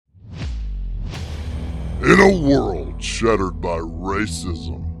In a world shattered by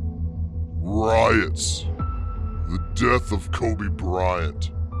racism, riots, the death of Kobe Bryant,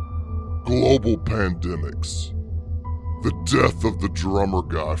 global pandemics, the death of the drummer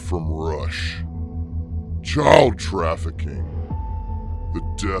guy from Rush, child trafficking, the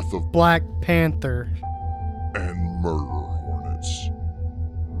death of Black Panther, and murder hornets,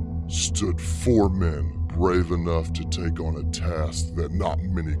 stood four men brave enough to take on a task that not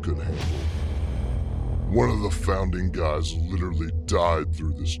many could handle. One of the founding guys literally died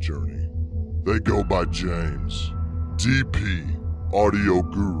through this journey. They go by James, DP, Audio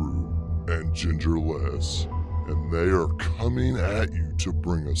Guru, and Ginger Les, and they are coming at you to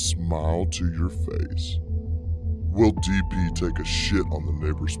bring a smile to your face. Will DP take a shit on the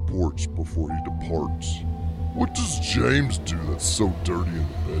neighbor's porch before he departs? What does James do that's so dirty in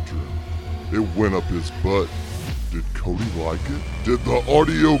the bedroom? It went up his butt. Did Cody like it? Did the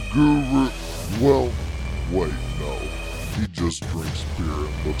Audio Guru... Well, wait, no. He just drinks beer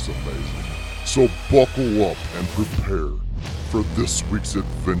and looks amazing. So buckle up and prepare for this week's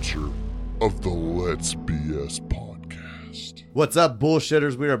adventure of the Let's BS podcast. What's up,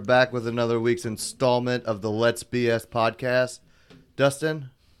 bullshitters? We are back with another week's installment of the Let's BS podcast. Dustin,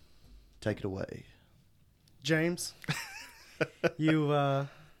 take it away. James, you're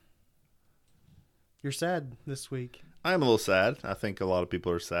sad this week. I am a little sad. I think a lot of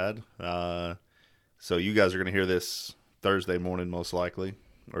people are sad. So you guys are going to hear this Thursday morning, most likely,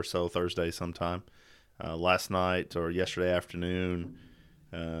 or so Thursday sometime. Last night or yesterday afternoon,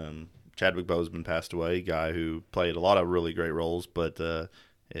 Chadwick Boseman passed away, a guy who played a lot of really great roles, but a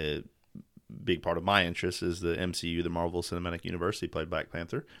big part of my interest is the MCU, the Marvel Cinematic Universe. He played Black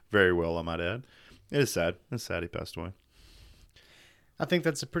Panther very well, I might add. It is sad. It's sad he passed away. I think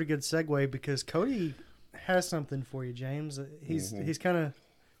that's a pretty good segue because Cody has something for you, James. He's kind of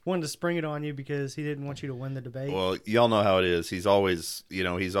wanted to spring it on you because he didn't want you to win the debate. Well, y'all know how it is. He's always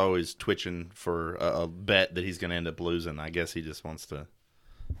twitching for a bet that he's going to end up losing. I guess he just wants to.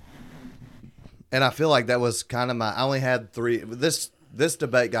 And I feel like that was kind of I only had three. This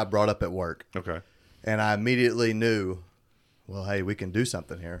debate got brought up at work. Okay. And I immediately knew, well, hey, we can do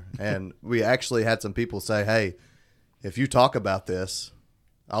something here. And we actually had some people say, hey, if you talk about this,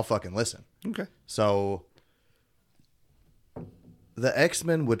 I'll fucking listen. Okay. So the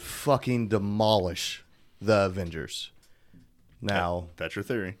X-Men would fucking demolish the Avengers. Now, that's your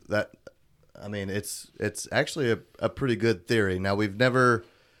theory. It's actually a pretty good theory. Now, we've never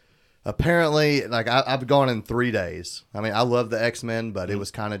apparently, like, I've gone in 3 days. I mean, I love the X-Men, but it was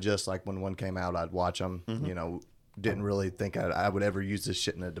kind of just like when one came out, I'd watch them. Didn't really think I would ever use this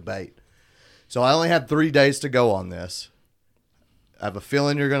shit in a debate. So I only had 3 days to go on this. I have a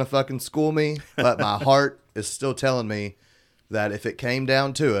feeling you're going to fucking school me, but my heart is still telling me that if it came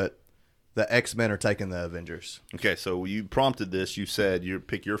down to it, the X-Men are taking the Avengers. Okay, so you prompted this. You said you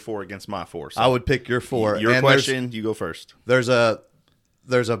pick your four against my four. So I would pick your four. Your and question, you go first. There's a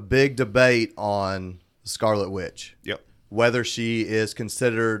big debate on Scarlet Witch. Yep. Whether she is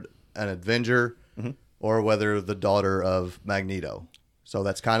considered an Avenger or whether the daughter of Magneto. So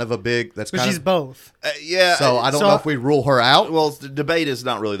that's kind of a big. But she's both. Yeah. So I don't know if we rule her out. Well, the debate is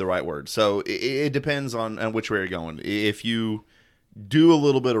not really the right word. So it depends on which way you're going. If you do a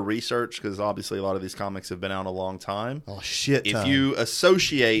little bit of research, because obviously a lot of these comics have been out a long time. Oh, shit. If you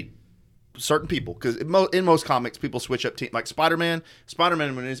associate certain people, because in most comics, people switch up teams. Like Spider-Man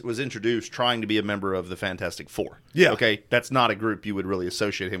was introduced trying to be a member of the Fantastic Four. Yeah. Okay, that's not a group you would really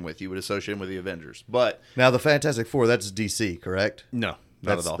associate him with. You would associate him with the Avengers. But now the Fantastic Four, that's DC, correct? No,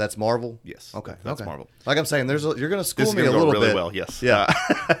 not at all. That's Marvel? Yes. Okay. That's Marvel. Like I'm saying, you're going to school This is me a gonna go little really bit. well, yes. Yeah.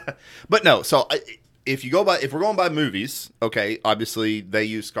 But no, so if we're going by movies, okay, obviously they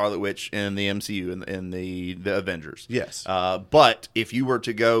use Scarlet Witch in the MCU in the Avengers. Yes. But if you were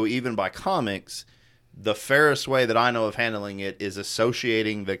to go even by comics, the fairest way that I know of handling it is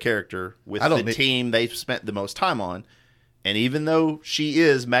associating the character with the team they've spent the most time on. And even though she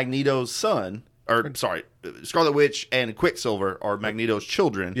is Magneto's son, Scarlet Witch and Quicksilver are Magneto's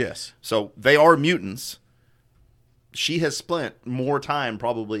children. Yes. So they are mutants. She has spent more time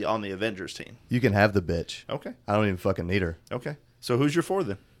probably on the Avengers team. You can have the bitch. Okay. I don't even fucking need her. Okay. So who's your four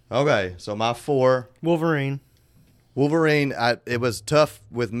then? Okay. So my four. Wolverine. It was tough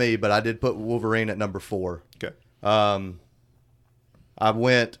with me, but I did put Wolverine at number 4. Okay. I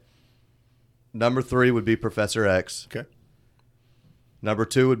went, number 3 would be Professor X. Okay. Number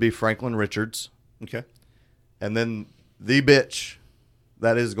 2 would be Franklin Richards. Okay. And then the bitch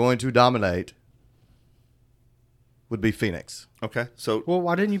that is going to dominate would be Phoenix. Okay. So, well,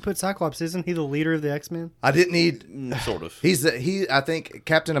 why didn't you put Cyclops? Isn't he the leader of the X-Men? I didn't need sort of. I think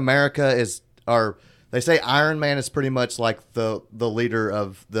Captain America is, or They say Iron Man is pretty much like the leader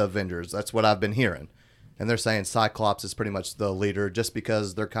of the Avengers. That's what I've been hearing. And they're saying Cyclops is pretty much the leader just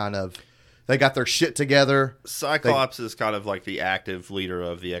because they got their shit together. Cyclops is kind of like the active leader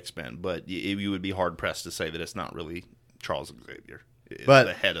of the X-Men, but you would be hard-pressed to say that it's not really Charles Xavier. But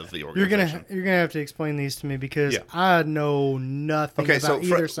the head of the You're organization. gonna have to explain these to me because Yeah. I know nothing about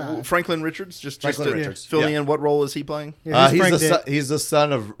either side. Franklin Richards, Franklin to Richards, fill me yeah. in, what role is he playing? Yeah, who's he's Frank the Dick? he's the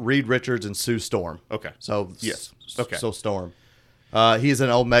son of Reed Richards and Sue Storm. Okay. So Yes. Okay. So Storm. He's an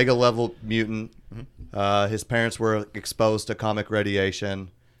Omega level mutant. His parents were exposed to comic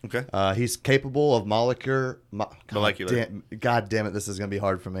radiation. Okay. He's capable of molecular. Molecular. God damn it! This is going to be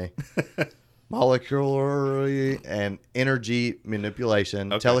hard for me. Molecular and energy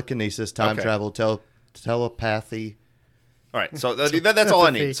manipulation, Okay. telekinesis, time Okay. travel, telepathy, All right. So that's all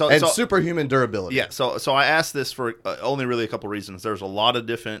I need. So, and so superhuman durability. yeah. So I asked this for only really a couple reasons. There's a lot of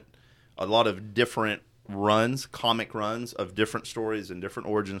different runs, comic runs of different stories and different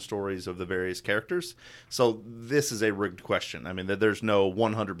origin stories of the various characters. So this is a rigged question. I mean, there's no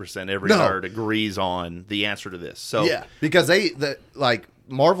 100% every No. nerd agrees on the answer to this. So Yeah, because like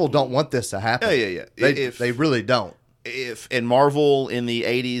Marvel don't want this to happen. Yeah. They really don't. And Marvel in the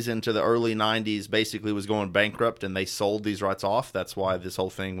 80s into the early 90s basically was going bankrupt and they sold these rights off. That's why this whole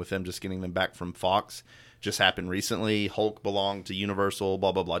thing with them just getting them back from Fox just happened recently. Hulk belonged to Universal,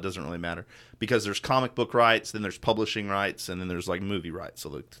 blah, blah, blah. It doesn't really matter because there's comic book rights, then there's publishing rights, and then there's like movie rights. So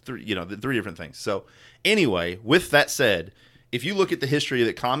the three different things. So anyway, with that said, if you look at the history of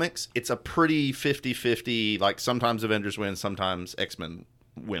the comics, it's a pretty 50-50, like sometimes Avengers win, sometimes X-Men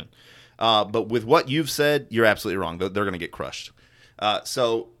win. But with what you've said, you're absolutely wrong. They're going to get crushed.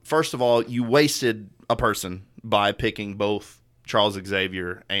 So first of all, you wasted a person by picking both Charles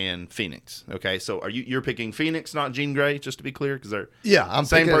Xavier and Phoenix. Okay, so you're picking Phoenix, not Jean Grey, just to be clear, because they're I'm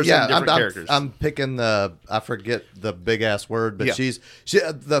same picking, person, different characters. I'm picking I forget the big ass word, but Yeah.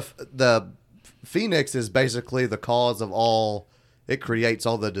 the Phoenix is basically the cause of all. It creates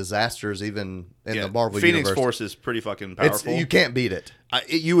all the disasters, even in the Marvel Phoenix universe. Force is pretty fucking powerful. You can't beat it.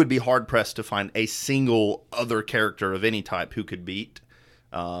 You would be hard pressed to find a single other character of any type who could beat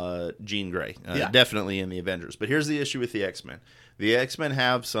Jean Grey. Definitely in the Avengers. But here's the issue with the X-Men. The X-Men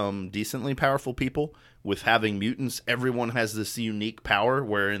have some decently powerful people. With having mutants, everyone has this unique power,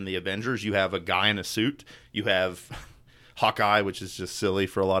 where in the Avengers you have a guy in a suit. You have Hawkeye, which is just silly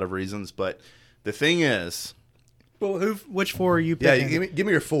for a lot of reasons. But the thing is, Well, which four are you Yeah, picking? give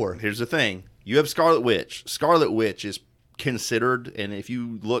me your 4. here's the thing. You have Scarlet Witch. Scarlet Witch is considered, and if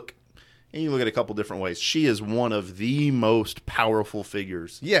you look at a couple different ways, she is one of the most powerful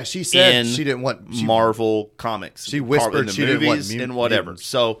figures. Yeah, she said in she didn't want Marvel comics. She whispered in the she didn't want movies and whatever. mutants.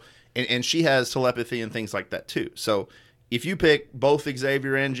 So, and she has telepathy and things like that too. So, if you pick both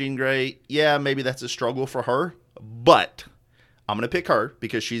Xavier and Jean Grey, yeah, maybe that's a struggle for her. But I'm going to pick her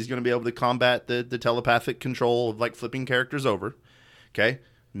because she's going to be able to combat the telepathic control of like flipping characters over. Okay.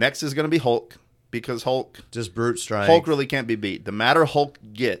 Next is going to be Hulk because Hulk just brute strength. Hulk really can't be beat. The madder Hulk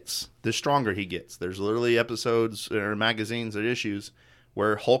gets, the stronger he gets. There's literally episodes or magazines or issues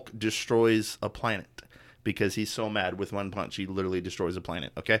where Hulk destroys a planet because he's so mad with one punch. He literally destroys a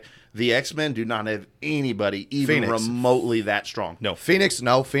planet. Okay. The X-Men do not have anybody even Phoenix. remotely that strong. No. Phoenix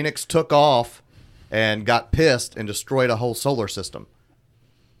took off and got pissed and destroyed a whole solar system.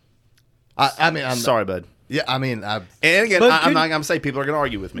 I mean, I'm Sorry, bud. Yeah, I mean, And again, But I'm could- not going to say people are going to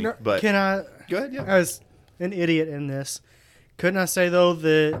argue with me, but Can I? go ahead. Yeah. I was an idiot in this. Couldn't I say though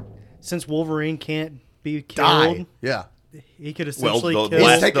that since Wolverine can't be killed, die. Yeah. he could Well, essentially the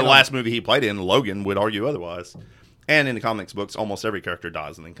kill. taken last movie he played in, Logan, would argue otherwise. And in the comics books, almost every character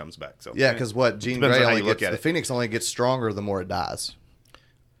dies and then comes back. So Yeah, because what Jean Depends Grey on how only you look gets, at the it. Phoenix only gets stronger the more it dies.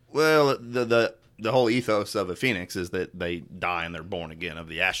 Well, the whole ethos of a Phoenix is that they die and they're born again of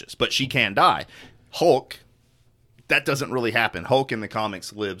the ashes. But she can die. Hulk, that doesn't really happen. Hulk in the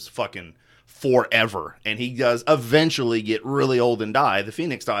comics lives fucking forever. And he does eventually get really old and die. The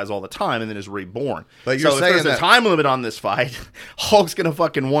Phoenix dies all the time and then is reborn. But you're so if saying there's a that- time limit on this fight, Hulk's going to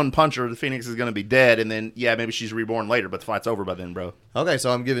fucking one punch her. The Phoenix is going to be dead. And then, yeah, maybe she's reborn later. But the fight's over by then, bro. Okay,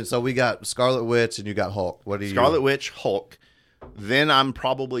 so we got Scarlet Witch and you got Hulk. What do you Scarlet Witch, Hulk. Then I'm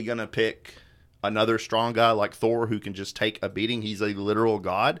probably going to pick another strong guy like Thor who can just take a beating. He's a literal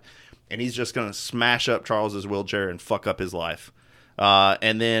god. And he's just going to smash up Charles's wheelchair and fuck up his life.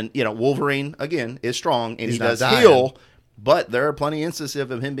 And then, Wolverine, again, is strong. And He's he not does dying. heal. But there are plenty of instances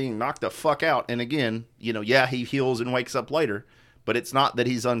of him being knocked the fuck out. And again, he heals and wakes up later. But it's not that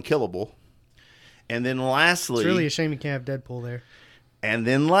he's unkillable. And then lastly... It's really a shame you can't have Deadpool there. And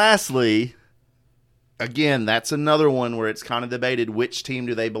then lastly, again, that's another one where it's kind of debated which team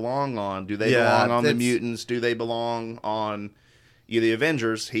do they belong on. Do they Yeah, belong on the it's- mutants? Do they belong on the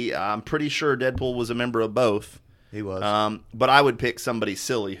Avengers? I'm pretty sure Deadpool was a member of both. He was. But I would pick somebody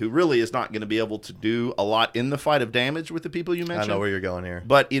silly who really is not going to be able to do a lot in the fight of damage with the people you I mentioned. know where you're going here.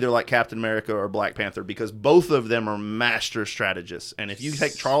 But either like Captain America or Black Panther, because both of them are master strategists. And if you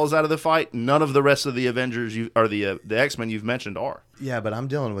take Charles out of the fight, none of the rest of the Avengers or the X-Men you've mentioned are. Yeah, but I'm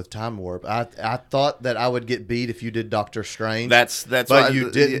dealing with time warp. I thought that I would get beat if you did Doctor Strange. That's but why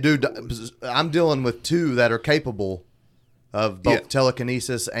you didn't do. I'm dealing with two that are capable of both Yeah.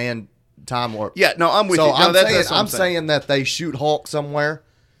 telekinesis and time warp. Yeah, no, I'm with So you. No, I'm saying that they shoot Hulk somewhere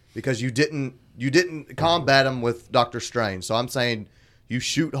because you didn't combat him with Doctor Strange. So I'm saying you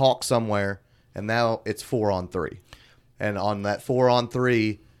shoot Hulk somewhere, and now it's 4-on-3. And on that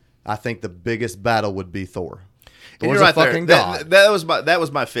 4-on-3, I think the biggest battle would be Thor. And Thor's you're right a fucking there. god. That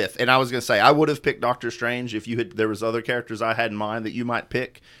was my fifth, and I was gonna say I would have picked Doctor Strange if there was other characters I had in mind that you might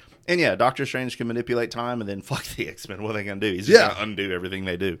pick. And yeah, Doctor Strange can manipulate time, and then fuck the X-Men. What are they gonna do? He's just gonna undo everything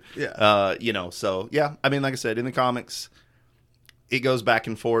they do. Yeah. So yeah, I mean, like I said, in the comics, it goes back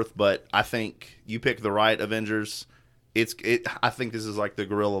and forth, but I think you pick the right Avengers. I think this is like the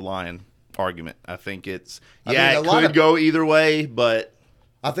Gorilla Lion argument. I think it could go either way, but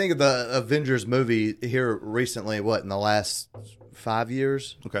I think the Avengers movie here recently, in the last 5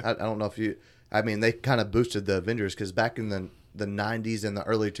 years? Okay. I don't know if they kind of boosted the Avengers because back in the 90s and the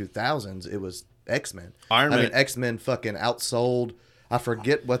early 2000s, it was X-Men. Iron Man. X-Men fucking outsold. I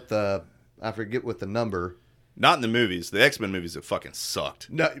forget what the number. not in the movies. The X-Men movies have fucking sucked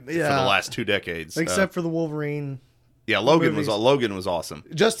No, for the last 2 decades. Except for the Wolverine. Yeah, Logan movies. was awesome.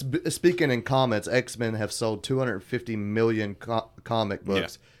 Just speaking in comments, X-Men have sold 250 million comic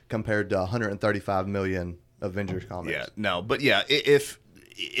books compared to 135 million Avengers comics. Yeah, no, but yeah, if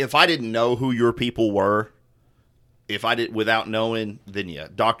I didn't know who your people were, if I did without knowing, then yeah,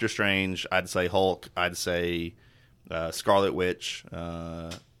 Doctor Strange, I'd say Hulk, I'd say Scarlet Witch,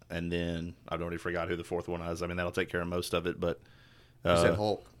 and then I've already forgot who the fourth one is. I mean, that'll take care of most of it, but You said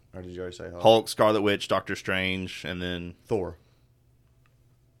Hulk, or did you already say Hulk? Hulk, Scarlet Witch, Doctor Strange, and then Thor.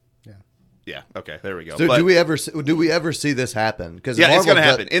 yeah, okay, there we go. So But- do we ever see this happen? Because yeah, it's going to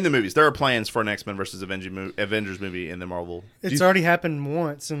happen in the movies. There are plans for an X-Men versus Avengers movie in the Marvel. It's already happened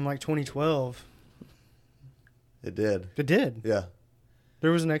once in like 2012. It did. It did. Yeah.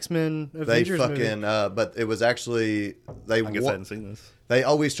 There was an X-Men They Avengers fucking, movie. but it was actually I guess I hadn't seen this. They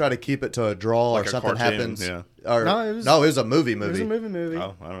always try to keep it to a draw Like or a something cartoon, happens. yeah. Or, No, it was a movie. It was a movie.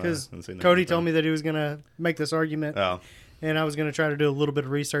 Oh, I don't know. Because I haven't seen that Cody one. told me that he was going to make this argument, Oh, and I was going to try to do a little bit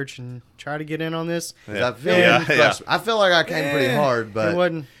of research and try to get in on this. 'Cause Yeah. I feel Yeah. I feel like I came pretty hard, but it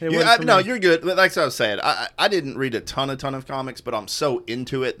wasn't. It You- wasn't for no, me. you're good. But like I was saying, I didn't read a ton of comics, but I'm so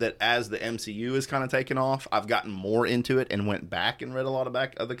into it that as the MCU is kind of taking off, I've gotten more into it and went back and read a lot of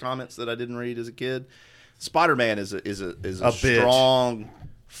the comics that I didn't read as a kid. Spider-Man is a bitch. strong.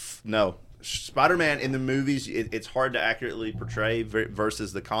 No, Spider-Man in the movies, it's hard to accurately portray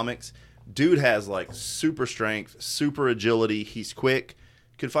versus the comics. Dude has like super strength, super agility. He's quick.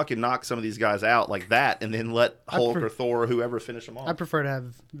 Could fucking knock some of these guys out like that, and then let Hulk or Thor or whoever finish them off. I prefer to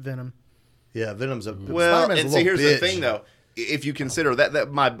have Venom. yeah, Venom's a Well, Spider-Man's and a see, little here's bitch. the thing, though. If you consider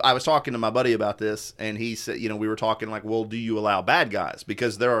I was talking to my buddy about this, and he said, we were talking like, well, do you allow bad guys?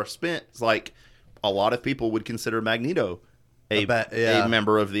 Because there are like a lot of people would consider Magneto a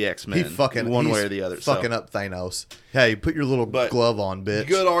member of the X-Men, He fucking one he's way or the other. fucking up Thanos. Hey, put your little But glove on, bitch.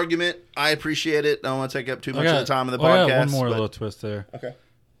 Good argument. I appreciate it. I don't want to take up too much of the time of the I podcast. got one more but- little twist there. Okay.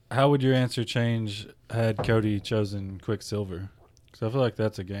 How would your answer change had Cody chosen Quicksilver? Because I feel like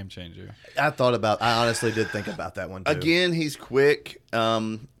that's a game changer. I honestly did think about that one too. Again, he's quick,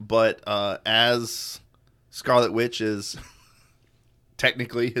 but as Scarlet Witch is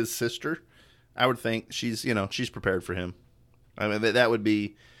technically his sister, I would think she's prepared for him. I mean, that would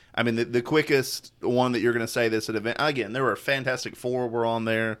be, the quickest one that you're going to say this at event. Again, there were Fantastic Four were on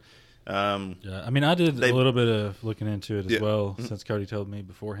there. Yeah, I did a little bit of looking into it as well since Cody told me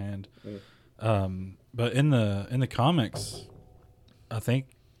beforehand. But in the comics, I think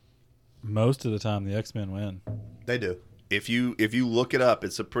most of the time the X-Men win. They do. If you look it up,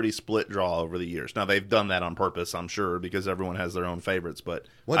 it's a pretty split draw over the years. Now they've done that on purpose, I'm sure, because everyone has their own favorites. But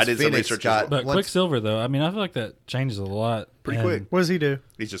Once I did Phoenix some research. got- as well. But Once- Quicksilver, though, I feel like that changes a lot. Pretty And quick. What does he do?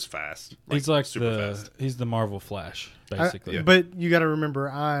 He's just fast. He's like super fast. he's the Marvel Flash, basically. But you got to remember,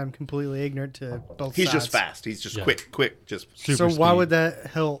 I'm completely ignorant to both He's sides. just fast. He's just Yeah. quick. Just Super So why speed. would that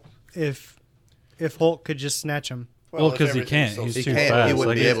help if Hulk could just snatch him? Well, if because he everything's can't. so- He's He too can't. fast. He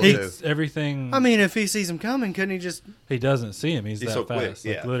wouldn't be able it's everything. I mean, if he sees him coming, couldn't he just? he doesn't see him. He's he's that so fast.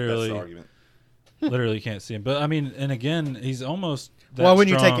 quick. Like, Yeah, literally. that's the argument. literally can't see him. But I mean, and again, he's almost. That Why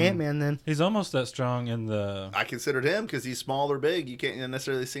wouldn't you strong. take Ant-Man then? He's almost that strong in the. I considered him because he's small or big. You can't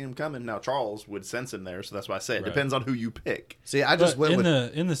necessarily see him coming. Now Charles would sense him there, so that's why I say it depends on who you pick. See, I just went in with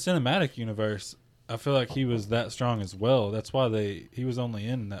the cinematic universe. I feel like he was that strong as well. That's why he was only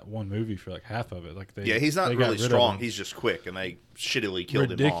in that one movie for like half of it. Like he's not they really got rid of strong. him. He's just quick, and they shittily killed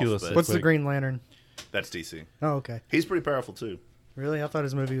Ridiculous. him off. What's the quick. Green Lantern? That's DC. Oh, okay. He's pretty powerful too. Really? I thought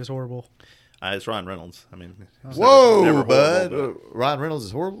his movie was horrible. It's Ryan Reynolds. I mean, it's whoa, never bud. horrible, Ryan Reynolds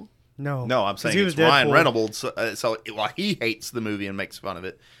is horrible. No. No, I'm 'Cause saying he was it's Ryan Deadpool. Reynolds. So while he hates the movie and makes fun of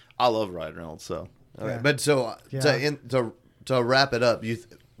it, I love Ryan Reynolds. So Okay, Yeah. but so Yeah. to wrap it up,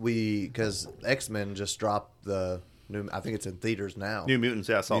 because X-Men just dropped the new. I think it's in theaters now. New Mutants,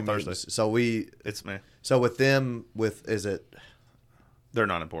 yeah, I saw New it Thursday. Mutants. So It's man, with them, is it? they're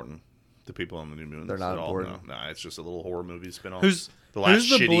not important. The people on the New Mutants, They're not at all. important? No, it's just a little horror movie spinoff. Who's the last who's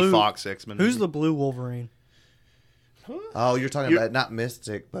the shitty blue- Fox X-Men? Who's movie. the blue Wolverine? Oh, you're talking You're- about not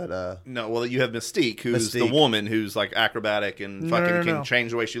Mystic, but No, well, you have Mystique, who's the Mystique. woman who's like acrobatic and No, fucking no, can no.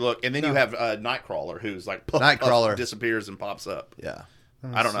 change the way she look, and then you have Nightcrawler, who's like Nightcrawler. disappears and pops up. yeah.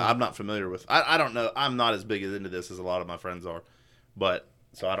 I don't know. I'm not familiar with. I don't know. I'm not as big into this as a lot of my friends are, but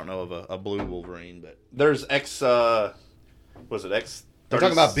so I don't know of a blue Wolverine. But there's X. Was it X? You're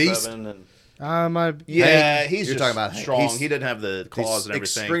talking about Beast? And, Yeah, he's you're just talking about Hank. strong. He's- He didn't have the claws He's and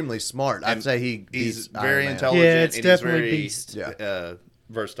everything. extremely smart. I'd And say he's He's very Iron Man. intelligent. Yeah, it's and definitely he's very, Beast. Yeah.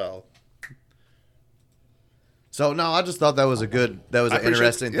 Versatile. So no, I just thought that was I an appreciate-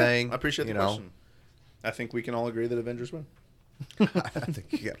 interesting yeah, thing. I appreciate the you know. question. I think we can all agree that Avengers win. I think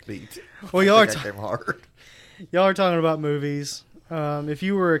you got beat. Well, y'all I are, think I came hard. y'all are talking about movies. If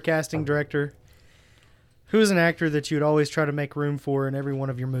you were a casting director, who's an actor that you'd always try to make room for in every one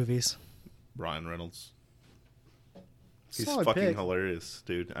of your movies? Ryan Reynolds. He's Solid fucking pick. hilarious,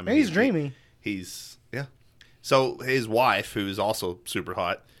 dude. I mean, And he's dreamy. He's yeah. So his wife, who's also super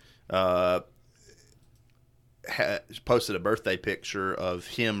hot, posted a birthday picture of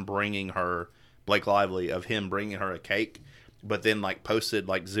him bringing her Blake Lively of him bringing her a cake, but then like posted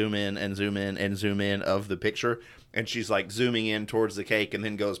like zoom in and zoom in and zoom in of the picture, and she's like zooming in towards the cake and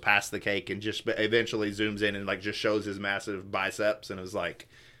then goes past the cake and just eventually zooms in and like just shows his massive biceps, and it was like,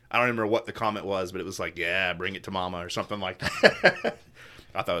 I don't remember what the comment was, but it was like, yeah, bring it to mama or something like that.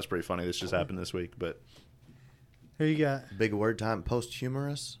 I thought it was pretty funny. This just happened this week, but Who you got? Big word time.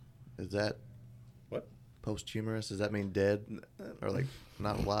 Posthumous. Is that what? posthumous? Does that mean dead or like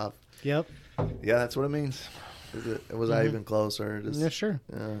not alive? Yep. Yeah, that's what it means. Is it? Was I even closer? Just, Yeah, sure.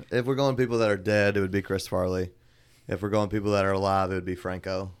 If we're going people that are dead, it would be Chris Farley. If we're going people that are alive, it would be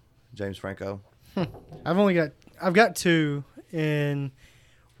Franco, James Franco. I've got two, and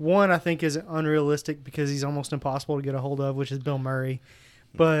one I think is unrealistic because he's almost impossible to get a hold of, which is Bill Murray.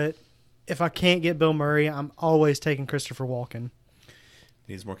 But if I can't get Bill Murray, I'm always taking Christopher Walken.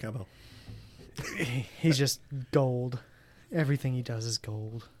 Needs more cowbell. He's just gold. Everything he does is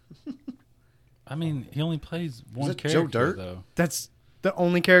gold. I mean, he only plays one that Joe character Dirt? though. That's the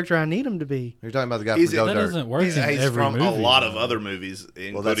only character I need him to be. You're talking about the guy He's- from Joe That Dirt. doesn't work He's in every from movie. a lot of though. other movies,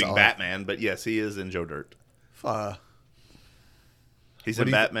 including all. Batman. But yes, he is in Joe Dirt. He's What in do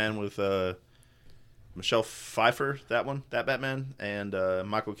you Batman with Michelle Pfeiffer, that Batman, and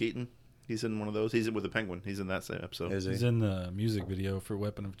Michael Keaton. He's in one of those. He's in with the Penguin. He's in that same episode. Is he? He's in the music video for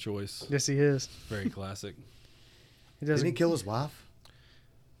Weapon of Choice. Yes, he is. Very classic. He does. Didn't he kill his wife?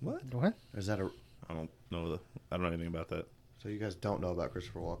 What? Or is that a? I don't know anything about that. So you guys don't know about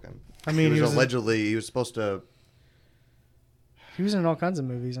Christopher Walken? I mean, he was allegedly he was supposed to. he was in all kinds of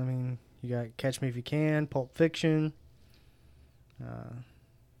movies. I mean, you got Catch Me If You Can, Pulp Fiction,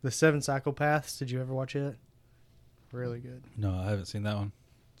 The Seven Psychopaths. Did you ever watch it? Really good. No, I haven't seen that one.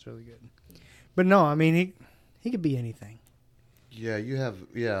 It's really good. But no, I mean, he could be anything. Yeah, you have.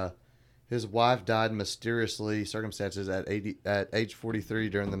 Yeah, his wife died in mysteriously circumstances at age 43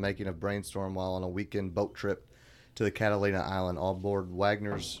 during the making of Brainstorm while on a weekend boat trip to the Catalina Island on board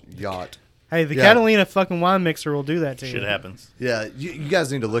Wagner's yacht. Hey, the Yeah. Catalina fucking wine mixer will do that to you. Shit happens. Yeah, you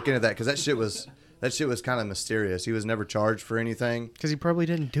guys need to look into that because that shit was kind of mysterious. He was never charged for anything. Because he probably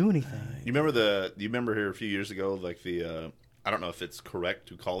didn't do anything. You remember here a few years ago, like the I don't know if it's correct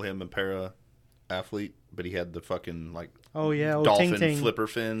to call him a para athlete, but he had the fucking like Oh, yeah. Oh, dolphin Ting Ting. flipper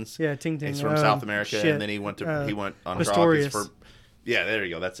fins. Yeah, Ting Ting. He's from South America, shit. and then he went on Pistorius. drugs for. Yeah, there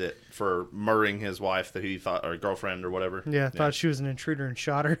you go. That's it, for murdering his wife that he thought, or girlfriend or whatever. Yeah, I thought she was an intruder and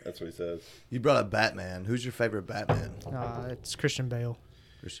shot her. That's what he says. You brought up Batman. Who's your favorite Batman? It's Christian Bale.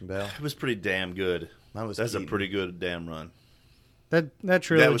 Christian Bale. It was pretty damn good. Mine was That's a Keaton. pretty good damn run. That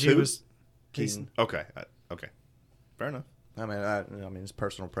trilogy who? was Keaton. Okay, okay, fair enough. I mean, it's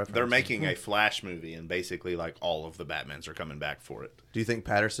personal preference. They're making a Flash movie, and basically, like, all of the Batmans are coming back for it. Do you think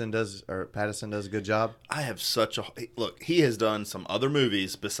Patterson does a good job? I have such a look. He has done some other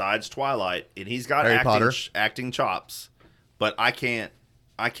movies besides Twilight, and he's got Harry Potter. acting chops. But I can't.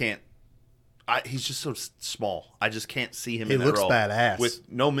 He's just so small. I just can't see him. He in that looks role. badass. With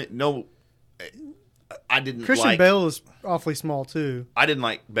no. I didn't. Christian like, Bale is awfully small too. I didn't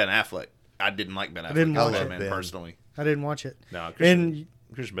like Ben Affleck. I didn't like Ben Affleck. didn't as watch Batman Ben. personally. I didn't watch it. No, And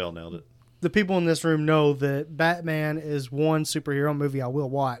Christian Bale nailed it. the people in this room know that Batman is one superhero movie I will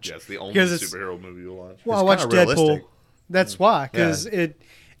watch. Yeah, it's the only Because it's- superhero movie you'll watch. Well, I It's watched kinda Deadpool. realistic. That's why, because Yeah.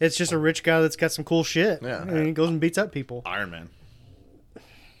 it's just a rich guy that's got some cool shit, Yeah. and he goes and beats up people. Iron Man.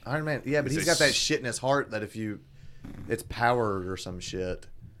 Iron Man, yeah, but He's he's a got that s- shit in his heart that it's powered or some shit.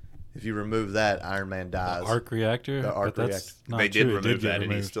 If you remove that, Iron Man dies. Arc reactor. The arc but that's reactor. not They did true. It remove get that, and he's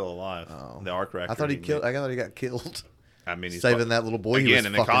removed. still alive. Oh. The arc reactor. I thought he didn't- got killed. I mean, he's saving that little boy. Again, He was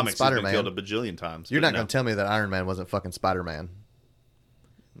in the fucking comics, he's been Spider-Man. killed a bajillion times. You're but not no. going to tell me that Iron Man wasn't fucking Spider-Man.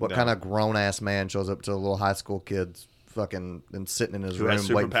 What No. kind of grown-ass man shows up to a little high school kid's fucking and sitting in his Who room has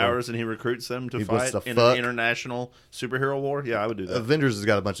waiting for superpowers and he recruits them to He wants fight to in fuck. an international superhero war? Yeah, I would do that. Avengers has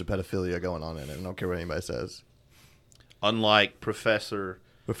got a bunch of pedophilia going on in it. I don't care what anybody says. Unlike Professor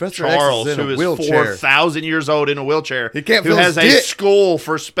Professor Charles, X is in who a is wheelchair. 4,000 years old in a wheelchair, He can't who feel has his a dick. school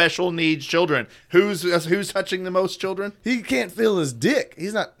for special needs children. Who's touching the most children? He can't feel his dick.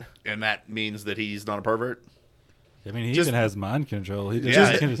 He's not. And that means that he's not a pervert. I mean, he Just- even has mind control. He Yeah,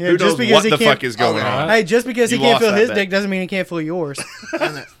 just, yeah, who just knows because what he the can't- fuck is going on? Hey, just because he You can't lost feel that his bet. dick doesn't mean he can't feel yours.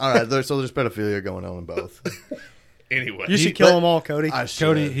 All right, so there's pedophilia going on in both. Anyway, You should kill them all, Cody. I should.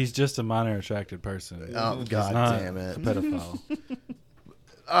 Cody, he's just a minor attracted person. Oh, He's God not damn it. a pedophile.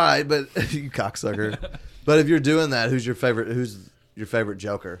 All right, but you cocksucker. But if you're doing that, who's your favorite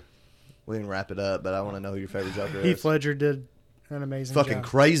Joker? We can wrap it up, but I want to know who your favorite Joker Heath is. Ledger did an amazing Fucking job.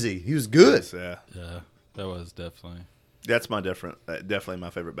 crazy. He was good. yeah, Yeah, that was definitely. that's definitely my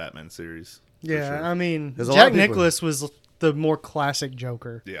favorite Batman series. for Yeah, sure. I mean, There's a lot Jack of people- Nicklaus was the more classic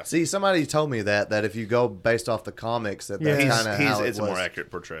Joker. Yeah, See, somebody told me that if you go based off the comics, that's Yeah. kind of how it's it a more was.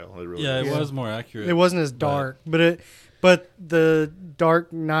 accurate portrayal. It really Yeah, is. it was more accurate. It wasn't as dark, but the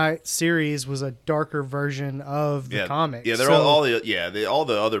Dark Knight series was a darker version of the comics. Yeah, they're So, all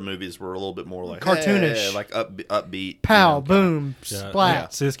the other movies were a little bit more like Cartoonish. like upbeat. pow, you know, boom, Yeah.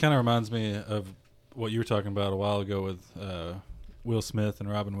 splat. See, this kind of reminds me of what you were talking about a while ago with Will Smith and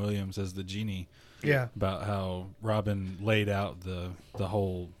Robin Williams as the genie. Yeah, About how Robin laid out the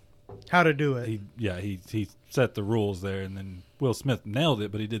whole. how to do it. He set the rules there, and then Will Smith nailed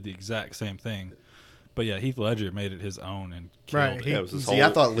it, but he did the exact same thing. But yeah, Heath Ledger made it his own and killed Right, it. he- Yeah, it was this See, whole,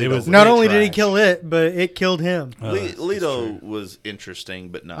 I thought Leto was- Not really only did he trash. kill it, but it killed him. Leto was interesting,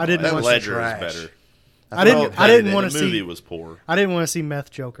 but no, I didn't that watch Ledger the is trash. better. I didn't The want to movie see. was poor. I didn't want to see Meth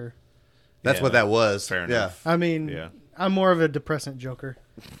Joker. That's Yeah, what that was. fair Yeah. enough. I mean, Yeah. I'm more of a depressant Joker.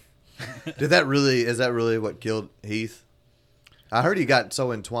 Is that really what killed Heath? I heard he got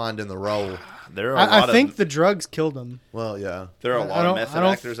so entwined in the role. There are a lot I think of the drugs killed him. Well, yeah. there are a I lot of don't- method I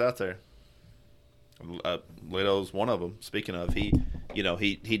don't- actors out there. Leto's one of them. Speaking of, he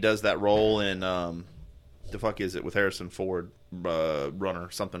does that role in the fuck is it with Harrison Ford, Runner.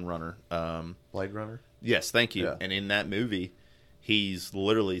 Blade Runner. Yes, thank you. Yeah. And in that movie, he's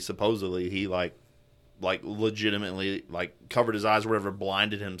literally supposedly he like legitimately like covered his eyes or whatever,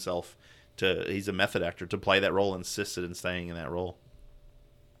 blinded himself to. He's a method actor to play that role, insisted in staying in that role.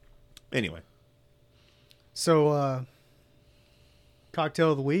 Anyway, So,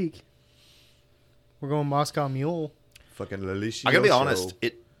 cocktail of the week. We're going Moscow Mule. Fucking Lalicio. I gotta be honest.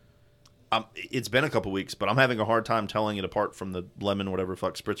 It's been a couple weeks, but I'm having a hard time telling it apart from the lemon whatever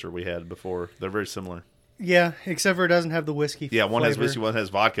fuck spritzer we had before. They're very similar. Yeah, except for it doesn't have the whiskey. Yeah, one has flavor. whiskey, one has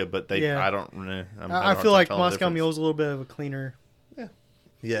vodka, but they Yeah. I don't. I'm having a I hard feel time like telling the Moscow difference. Mule is a little bit of a cleaner.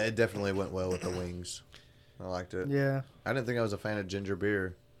 Yeah, it definitely went well with the wings. I liked it. Yeah, I didn't think I was a fan of ginger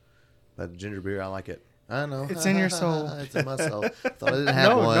beer, but ginger beer, I like it. I know. It's in your soul. It's in my soul. Thought I didn't have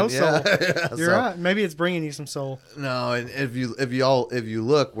No, one. no Yeah. soul. You're So- right. Maybe it's bringing you some soul. No, and if you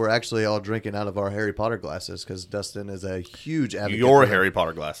look, we're actually all drinking out of our Harry Potter glasses because Dustin is a huge advocate. Your for them. Harry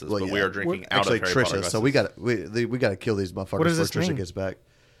Potter glasses, Well, but we yeah. are drinking out Actually, of Harry Potter Trisha. glasses. So we got to kill these motherfuckers What does before this Trisha mean? gets back.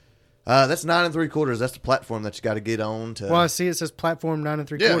 That's 9 3/4. That's the platform that you got to get on to. Well, I see it says platform 9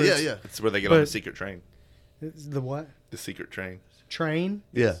 3/4. yeah. It's where they get on the But- secret train. It's the what? The secret train. Train?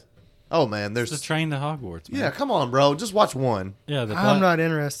 Yeah. Oh man, there's It's the train to Hogwarts. Man. yeah. Come on, bro. Just watch one. Yeah, the I'm not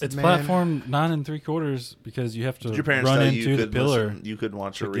interested, It's man. platform 9 3/4 because you have to Did your parents run tell into you the could pillar listen, you couldn't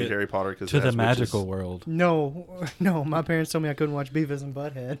watch or to read get Harry Potter because to the magical world. No, my parents told me I couldn't watch Beavis and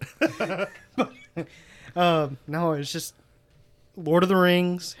Butthead. No, it's just Lord of the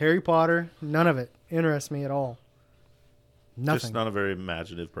Rings, Harry Potter, none of it interests me at all. Nothing. Just not a very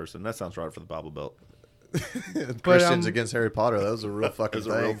imaginative person. That sounds right for the Bible Belt. Christians against Harry Potter. That was a real fucking It's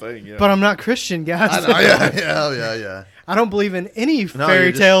a real thing, yeah. But I'm not Christian, guys. I know, yeah. I don't believe in any No, fairy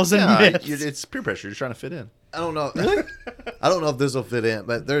you're just- tales and yeah, myths. it's peer pressure. You're trying to fit in. I don't know. I don't know if this will fit in,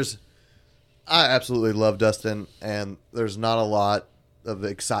 but I absolutely love Dustin, and there's not a lot of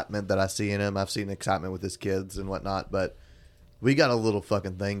excitement that I see in him. I've seen excitement with his kids and whatnot, but we got a little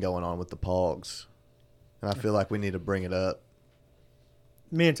fucking thing going on with the Pogs, and I feel like we need to bring it up.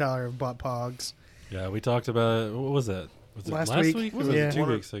 Me and Tyler have bought Pogs. Yeah, we talked about it. What was that? Was it Last last week? week? Or was Yeah. it 2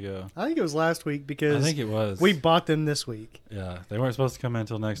 weeks ago? I think it was last week because I think it was. we bought them this week. Yeah, they weren't supposed to come in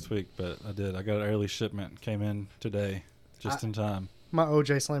until next week, but I did. I got an early shipment. Came in today, just in time. My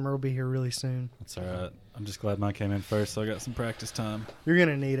OJ Slammer will be here really soon. That's all right. I'm just glad mine came in first, so I got some practice time. You're going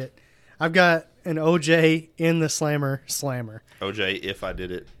to need it. I've got an OJ in the Slammer. OJ, if I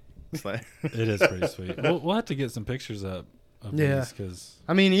did it. It is pretty sweet. We'll have to get some pictures up of Yeah. these because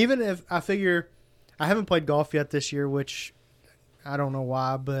I mean, even if I figure I haven't played golf yet this year, which I don't know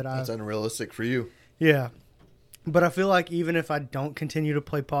why, but That's unrealistic for you. yeah. But I feel like even if I don't continue to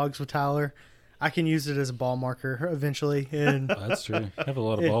play Pogs with Tyler, I can use it as a ball marker eventually. And that's true. I have a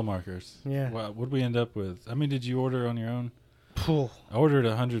lot of Yeah. ball markers. Yeah. Wow, what'd we end up with? How many did you order on your own? Phew. I ordered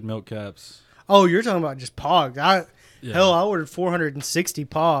 100 milk caps. Oh, you're talking about just Pogs. Yeah. Hell, I ordered 460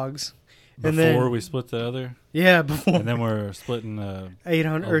 Pogs. And Before then, we split the other, yeah, before and then we're splitting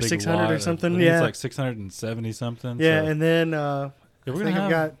 800 or 600 or something. I think Yeah, it's like 670 something. yeah, so. and then Yeah, we're I gonna think I've have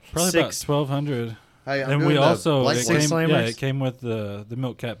got probably six. about 1,200. Hey, I'm And we doing the also blank it Six came, one. slammers. it came with the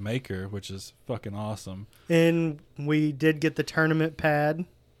milk cap maker, which is fucking awesome. And we did get the tournament pad.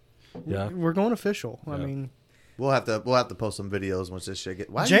 Yeah, We're going official. I Yeah. mean, We'll have to post some videos once this shit get.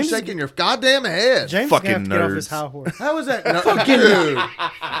 Why are James you is- shaking your goddamn head? James is Fucking gonna have to get off his nerds. high horse. How was that? Dude.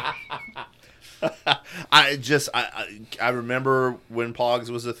 I remember when Pogs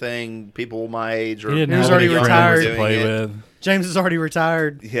was a thing. People my age or he didn't He was have already any friends retired. to play Doing it. with. James is already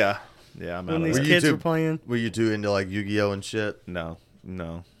retired Yeah, I'm out when of these that. Were you kids too- were playing. Were you two into like Yu-Gi-Oh and shit? No,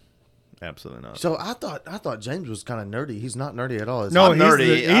 absolutely not. So I thought James was kind of nerdy. He's not nerdy at all. Is No, he? I'm he's nerdy.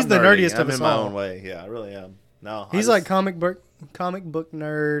 the- he's I'm the nerdy. nerdiest I'm of us in my all. own way. Yeah, I really am. No, He's like comic book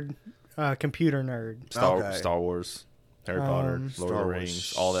nerd, computer nerd, Okay. Star Wars, Harry Potter, Lord Star of the Wars,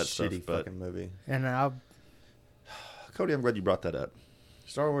 Rings, all that stuff. shitty But fucking movie. and I Cody, I'm glad you brought that up.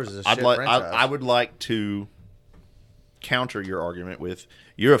 Star Wars is a I'd shit like. franchise. I would like to counter your argument with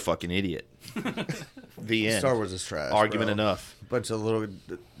 "You're a fucking idiot." The end. Star Wars is trash. Argument bro. enough. Bunch of little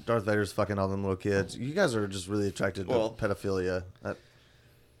Darth Vader's fucking all them little kids. You guys are just really attracted to Well- pedophilia.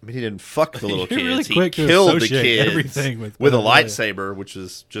 I mean, he didn't fuck the little You're kids. really He quick to killed the associate kids everything with a pedophilia. lightsaber, which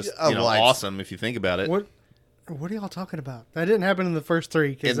is just Yeah, lights. awesome if you think about it. what are y'all talking about? That didn't happen in the first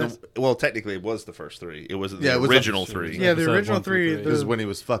three. 'Cause In that's- well, technically, it was the first three. It was the Yeah, it was the original first three. yeah, the Episode original 1 through three. 3. This is when he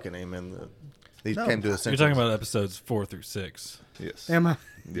was fucking him, and he came to a You're sentence. talking about episodes 4 through 6. Yes. Am I?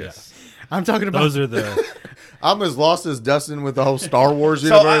 Yes. I'm talking about. Those are the I'm as lost as Dustin with the whole Star Wars So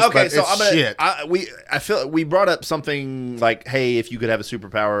universe. okay, but so it's I'm gonna. shit. I feel we brought up something like, hey, if you could have a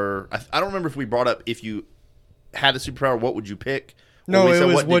superpower. I don't remember if we brought up if you had a superpower, what would you pick? Or No, we it said,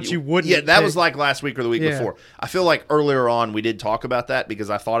 was did what you wouldn't Yeah, that pick. was like last week or the week Yeah. before. I feel like earlier on we did talk about that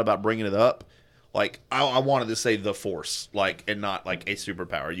because I thought about bringing it up. Like I wanted to say the Force, like, and not like a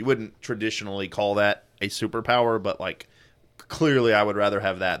superpower. You wouldn't traditionally call that a superpower, but like clearly I would rather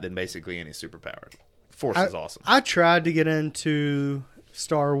have that than basically any superpower. Force is awesome. I tried to get into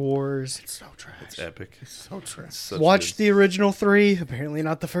Star Wars. so trash. It's epic. So trash. Such Watched good- the original three. Apparently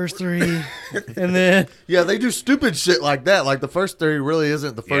not the first three. And then Yeah, they do stupid shit like that. Like the first three really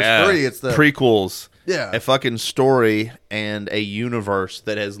isn't the first three. It's the prequels. Yeah. A fucking story and a universe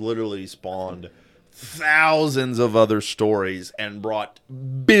that has literally spawned thousands of other stories and brought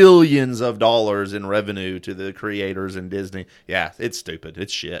billions of dollars in revenue to the creators and Disney. Yeah, it's stupid.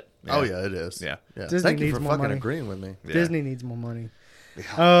 It's shit. Oh yeah, it is. Yeah. Disney Thank you needs for more fucking money. agreeing with me. Yeah. Disney needs more money.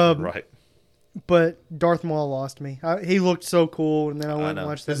 Right. But Darth Maul lost me. He looked so cool, and then I went and know.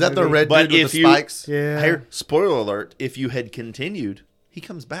 watched that. Is that the movie. red But dude with if the you- spikes? Yeah. Here, spoiler alert, if you had continued, he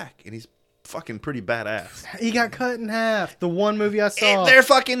comes back and he's fucking pretty badass. He got cut in half. The one movie I saw. They're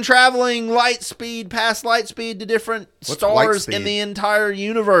fucking traveling light speed past light speed to different What's light stars speed? in the entire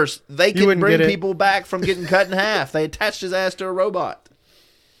universe. They can wouldn't bring get it. people back from getting cut in half. They attached his ass to a robot.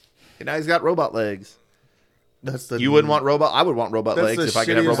 And now he's got robot legs. That's the You wouldn't want robot? I would want robot That's legs the if I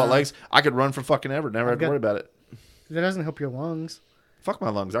could have shittiest- robot legs. I could run for fucking ever. Never have to got- worry about it. That doesn't help your lungs. Fuck my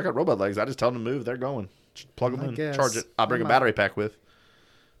lungs. I got robot legs. I just tell them to move. They're going. Just plug them I in. guess. Charge it. I'll bring I a might- battery pack with.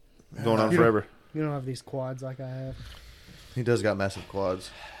 Going on You don't- forever. You don't have these quads like I have. He does got massive quads.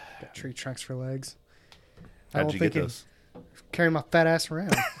 Got tree trunks for legs. How'd you get those? Carry my fat ass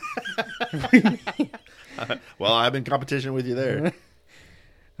around. Well, I'm in competition with you there.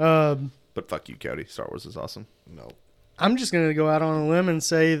 But fuck you, Cody. Star Wars is awesome. No. I'm just going to go out on a limb and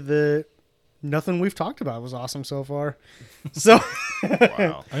say that nothing we've talked about was awesome so far. So,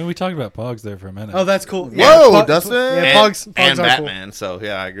 Wow. I mean, we talked about Pogs there for a minute. oh, that's cool. Whoa, Dustin! Yeah, Pogs and are Batman. cool. So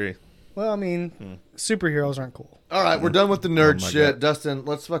yeah, I agree. Well, I mean, superheroes aren't cool. All right, we're done with the nerd my shit. God. Dustin,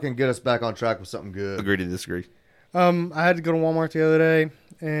 let's fucking get us back on track with something good. Agree to disagree. I had to go to Walmart the other day,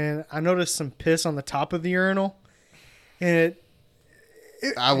 and I noticed some piss on the top of the urinal, and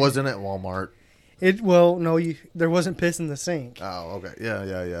I wasn't at Walmart. there wasn't piss in the sink. Oh, okay.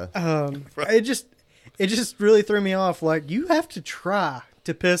 Yeah. It just really threw me off. Like, you have to try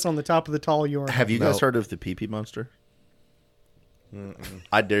to piss on the top of the tall urinal. Have you No. guys heard of the pee-pee monster?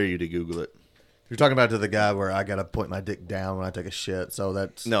 I dare you to Google it. You're talking about to the guy where I gotta point my dick down when I take a shit. So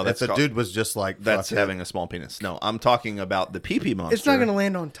that's No, that's if the called- dude was just like That's fuck it. having a small penis. No, I'm talking about the pee-pee monster. It's not going to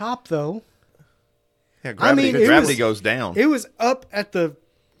land on top, though. Yeah, gravity, I mean, it gravity was- goes down. It was up at the.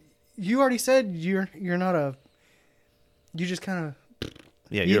 You already said you're not a. You just kind of.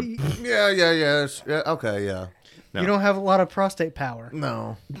 Yeah, you're. Yeah. Okay, yeah. No. You don't have a lot of prostate power.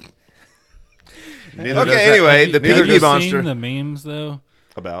 No. Okay, does that- anyway, the Have you pee-pee monster. seen the memes though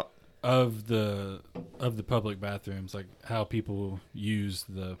About of the public bathrooms, like how people use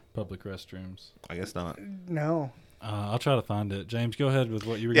the public restrooms? I guess not. No. I'll try to find it. James, go ahead with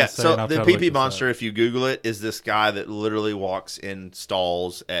what you were Yeah, going to say. so and I'll the try to look pee-pee this monster, up. if you Google it, is this guy that literally walks in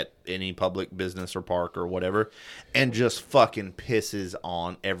stalls at any public business or park or whatever and just fucking pisses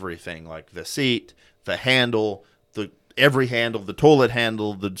on everything, like the seat, the handle, every handle, the toilet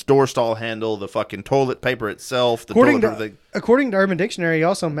handle, the door stall handle, the fucking toilet paper itself, the toilet paper. According to Urban Dictionary, he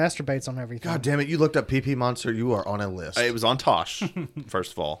also masturbates on everything. God damn it! You looked up PP Monster. You are on a list. It was on Tosh,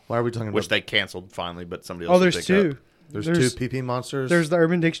 first of all. Why are we talking Which about? they canceled finally, but somebody else Oh, will there's pick two. up. There's two PP Monsters. There's the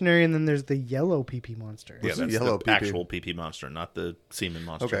Urban Dictionary, and then there's the yellow PP monster. Yeah, What's the that's yellow the pee-pee? actual pee-pee monster, not the semen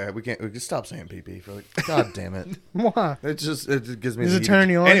monster. Okay, we can stop saying PP for like. God damn it! Why? It just gives me. Is the it turning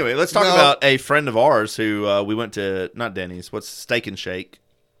you on? Anyway, let's talk No. about a friend of ours who we went to, not Denny's, what's Steak and Shake,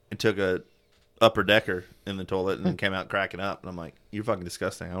 and took a upper decker in the toilet and then came out cracking up. And I'm like, you're fucking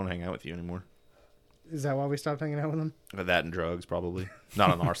disgusting. I don't hang out with you anymore. Is that why we stopped hanging out with him? That and drugs, probably. Not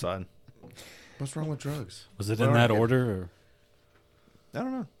on our side. What's wrong with drugs? Was it in that order? Or? I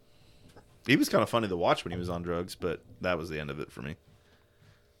don't know. He was kind of funny to watch when he was on drugs, but that was the end of it for me.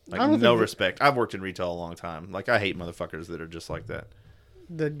 I Like, don't no think that- respect. I've worked in retail a long time. Like, I hate motherfuckers that are just like that.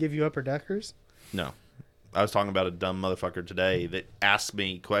 That give you upper deckers? No. I was talking about a dumb motherfucker today that asked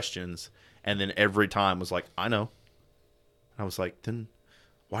me questions and then every time was like, I know. I was like, then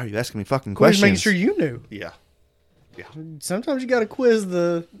why are you asking me fucking Well, just questions? making sure you knew. Yeah. Sometimes you got to quiz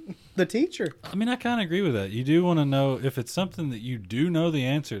the teacher. I mean, I kind of agree with that. You do want to know if it's something that you do know the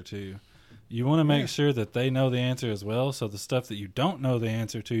answer to. You want to make sure that they know the answer as well. So the stuff that you don't know the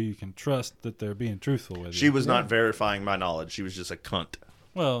answer to, you can trust that they're being truthful with you. She was not verifying my knowledge. She was just a cunt.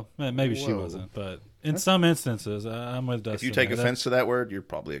 Well, maybe she wasn't, but in some instances, I'm with Dustin. If you take there. offense to that word, you're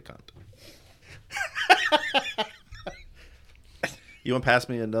probably a cunt. You want to pass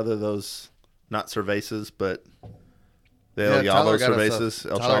me another of those, not cervezas, but the El Tyler Chavo got us a-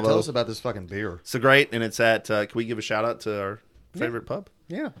 cervezas? El Tyler, tell us Chavo. about this fucking beer. So great, and it's at, can we give a shout out to our favorite pub?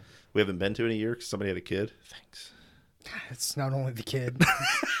 Yeah. We haven't been to in a year because somebody had a kid. Thanks. It's not only the kid.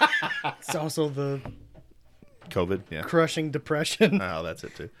 It's also the COVID, yeah. crushing depression. Oh, that's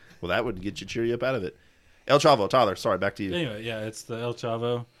it too. Well, that would get you cheery up out of it. El Chavo, Tyler, sorry, back to you. Anyway, yeah, it's the El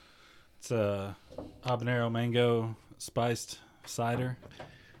Chavo. It's a habanero mango spiced cider.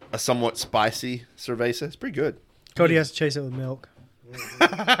 A somewhat spicy cerveza. It's pretty good. Cody has to chase it with milk.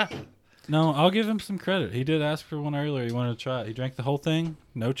 No, I'll give him some credit. He did ask for one earlier. He wanted to try it. He drank the whole thing.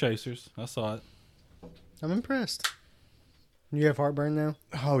 No chasers. I saw it. I'm impressed. You have heartburn now?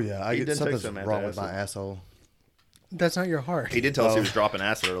 Oh yeah, I He get did take something's some wrong with antacid. my asshole. That's not your heart. He did tell us he was dropping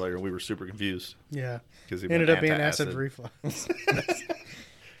acid earlier, and we were super confused. Yeah. 'Cause he Ended went up being antacid. acid reflux.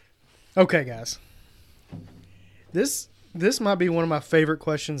 Okay, guys. This might be one of my favorite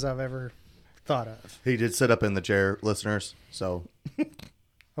questions I've ever thought of. He did sit up in the chair, listeners. So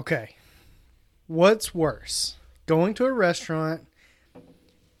Okay. What's worse? Going to a restaurant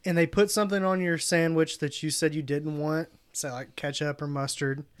and they put something on your sandwich that you said you didn't want, say like ketchup or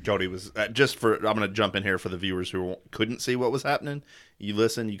mustard. Jody was I'm going to jump in here for the viewers who couldn't see what was happening. You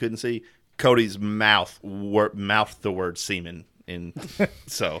couldn't see. Cody's mouthed the word semen in.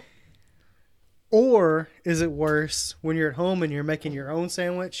 So Or is it worse when you're at home and you're making your own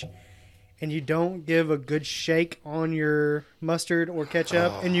sandwich and you don't give a good shake on your mustard or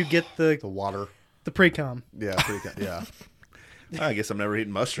ketchup, and you get The water. the pre-com. Yeah, yeah. I guess I'm never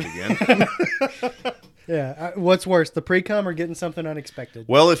eating mustard again. Yeah. What's worse, the pre-com or getting something unexpected?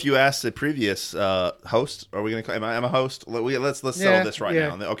 Well, if you asked the previous host, are we going to? Am I a host? Let's settle this right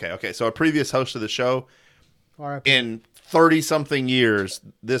now. Okay. So a previous host of the show, RIP. in 30-something years,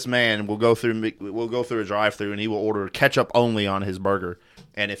 this man will go through a drive-through and he will order ketchup only on his burger.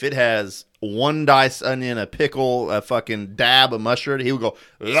 And if it has one diced onion, a pickle, a fucking dab of mustard, he will go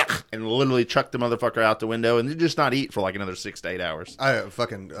 "Ugh," and literally chuck the motherfucker out the window and just not eat for like another 6 to 8 hours. I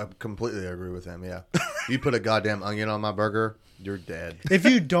completely agree with him. Yeah, you put a goddamn onion on my burger, you're dead. If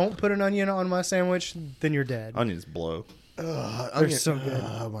you don't put an onion on my sandwich, then you're dead. Onions blow. They're so good.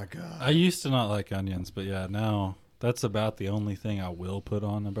 Oh my god. I used to not like onions, but yeah, now that's about the only thing I will put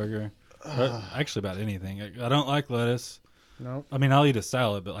on a burger. Actually, about anything. I don't like lettuce. No. I mean, I'll eat a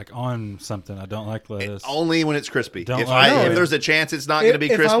salad, but like on something, I don't like lettuce. Only when it's crispy. Don't If like it. there's a chance it's not going to be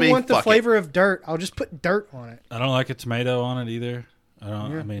crispy, If I want the fuck flavor of dirt, I'll just put dirt on it. I don't like a tomato on it either. I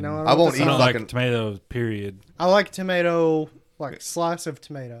don't. Yeah, I mean, no, I won't I eat don't like fucking. tomatoes. Period. I like tomato, like slice of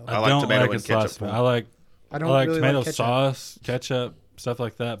tomato. I like don't tomato like and a slice ketchup. of- I like I I don't like really tomato like ketchup. sauce, ketchup, stuff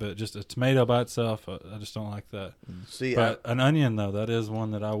like that. But just a tomato by itself, I just don't like that. See, But an onion though, that is one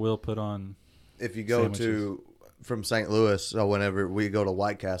that I will put on. if you go sandwiches. from St. Louis, so whenever we go to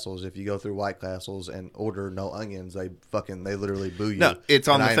White Castles, if you go through White Castles and order no onions, they literally boo you. No, it's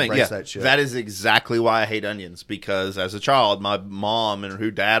on And the I thing. embrace Yeah, that shit. that is exactly why I hate onions. Because as a child, my mom and her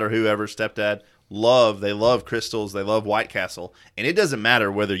dad or whoever, stepdad, they love Crystals, they love White Castle, and it doesn't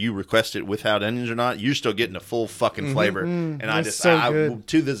matter whether you request it without onions or not. You're still getting a full fucking flavor. And I It's just, so I good.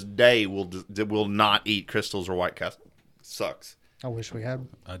 to this day, will not eat Crystals or White Castle. Sucks. I wish we had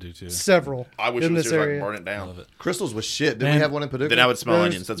I do too. several I wish in it was this here so I could area. burn it down. Love it. Crystals was shit. Did Man, we have one in Paducah? Then I would smell There's-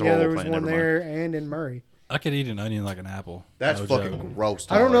 onions. That's a yeah, horrible there was plan. one Never mind. there and in Murray. I could eat an onion like an apple. That's No fucking joke. gross.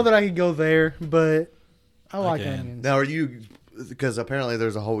 I don't know Tyler. that I could go there, but I like can. onions. Now, are you? Because apparently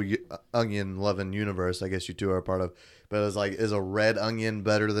there's a whole onion loving universe. I guess you two are a part of. But it's like, is a red onion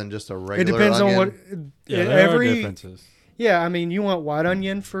better than just a It regular? depends onion? on what. Yeah, there are every differences. yeah, I mean, you want white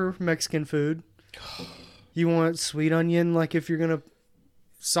onion for Mexican food. You want sweet onion, like if you're gonna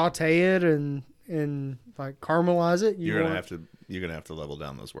saute it and like caramelize it. You're gonna want, have to level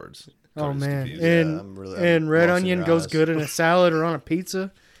down those words. Oh Cody's man, confused. and I'm red lost in onion your goes eyes. good in a salad or on a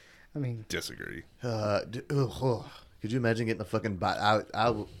pizza. I mean, Disagree. Could you imagine getting a fucking bite?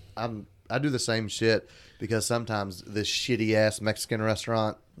 I do the same shit because sometimes this shitty ass Mexican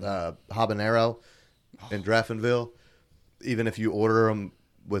restaurant, Habanero, in Draftonville, even if you order them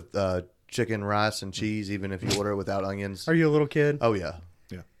with chicken, rice, and cheese, even if you order it without onions. are you a little kid? Oh yeah,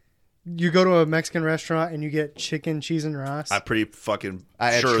 You go to a Mexican restaurant and you get chicken, cheese, and rice. I'm pretty fucking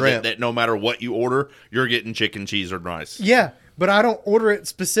I had sure shrimp. that no matter what you order, you're getting chicken, cheese, or rice. Yeah, but I don't order it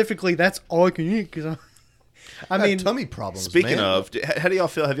specifically. That's all I can eat because I got mean, tummy problems. Speaking man. of, how do y'all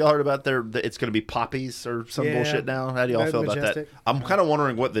feel? Have y'all heard about it's going to be Poppies or some Yeah. bullshit now? How do y'all That feel about that? Majestic. I'm kind of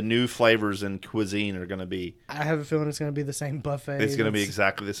wondering what the new flavors in cuisine are going to be. I have a feeling it's going to be the same buffet. It's going to be that's-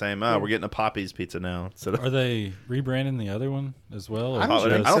 exactly the same. Oh, we're getting a Poppies pizza now. So Are they rebranding the other one as well? or I don't I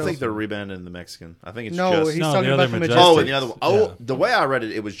think don't so. think they're rebranding the Mexican. I think it's No, just. he's No, talking the about other the Majestic. Majestic. Oh, and the other one. Oh, Yeah. the way I read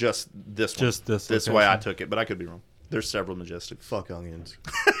it, it was just this one. Just this This way I location. took it, but I could be wrong. There's several Majestics. fuck onions.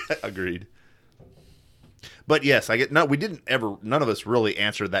 Agreed. But yes, I get. No, we didn't ever. None of us really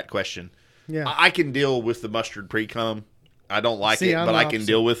answered that question. Yeah. I can deal with the mustard pre-cum. I don't like See, it, I'm but the I can opposite.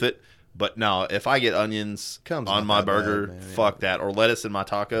 deal with it. But no, if I get onions Cum's on not my that bad, burger, man. fuck that. Or lettuce in my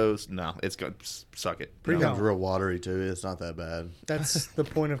tacos, no, it's going to suck it. Pre No. cum's real watery too. It's not that bad. That's the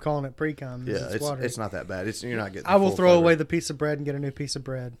point of calling it pre-cum. Yeah, it's water. it's not that bad. You're not getting. I will full throw flavor. away the piece of bread and get a new piece of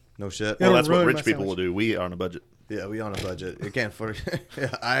bread. No shit. It'll Well, that's what ruin rich my people will sandwich. do. We are on a budget. Yeah, we on a budget. You can't afford.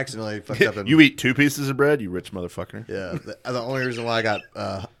 Yeah, I accidentally fucked up. And, You eat 2 pieces of bread, you rich motherfucker. Yeah, the only reason why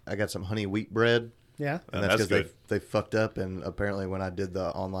I got some honey wheat bread, Yeah. and That's that's because good. they fucked up. And apparently, when I did the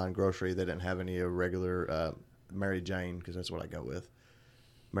online grocery, they didn't have any regular Mary Jane because that's what I go with.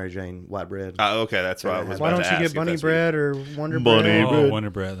 Mary Jane white bread. Okay, that's why I was Why about don't to you ask get if bunny that's what you- bread or Wonder Bunny bread? Oh, bread. Wonder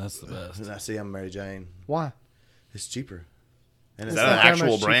Bread. That's the best. And I see I'm Mary Jane. Why? It's cheaper. And Is it's that an not that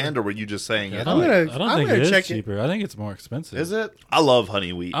actual much brand, or were you just saying I it? don't, I'm gonna- I don't I'm think gonna it is check it. cheaper. I think it's more expensive. Is it? I love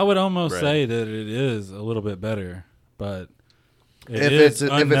honey wheat. I would almost bread. say that it is a little bit better, but If is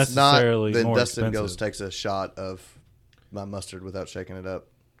it's not, unnecessarily then more Dustin expensive. goes takes a shot of my mustard without shaking it up.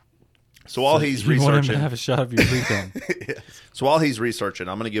 So while he's you want him to researching, have a shot of your pre-cum. so while he's researching,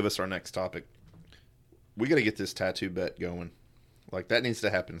 I'm going to give us our next topic. We got to get this tattoo bet going. Like that needs to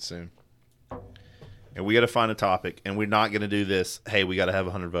happen soon. And we got to find a topic, and we're not going to do this. Hey, we got to have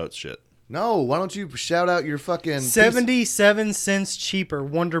 100 votes. Shit. No, why don't you shout out your fucking 77 cents cheaper,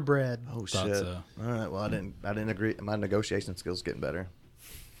 Wonder Bread. Oh Thought shit! so. All right, well I didn't agree. My negotiation skills getting better.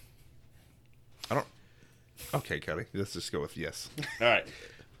 I don't. Okay, Cody. Let's just go with yes. All right.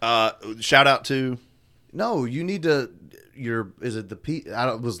 Shout out to. No, you need to. Is it the P?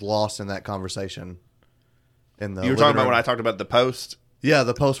 I was lost in that conversation. In the You were talking about when I talked about the post. Yeah,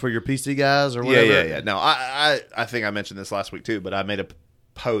 the post for your PC guys or whatever. Yeah. No, I think I mentioned this last week too, but I made a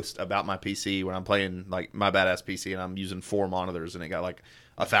post about my PC when I'm playing like my badass PC and I'm using 4 monitors and it got like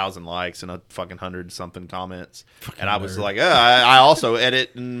 1,000 likes and a fucking 100-something comments. And I was like, I also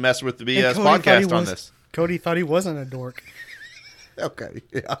edit and mess with the BS podcast on this. Cody thought he wasn't a dork. Okay.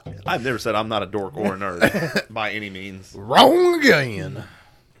 Yeah. I've never said I'm not a dork or a nerd by any means. Wrong again.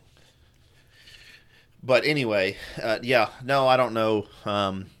 But anyway, no, I don't know.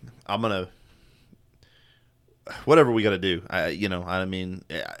 I'm gonna whatever we got to do. I mean,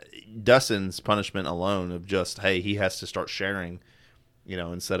 Dustin's punishment alone of just he has to start sharing,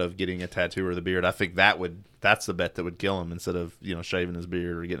 instead of getting a tattoo or the beard. I think that's the bet that would kill him instead of shaving his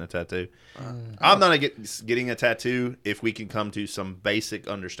beard or getting a tattoo. I'm not getting a tattoo if we can come to some basic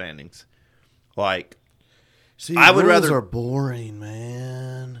understandings. Like, see, I would rules rather are boring,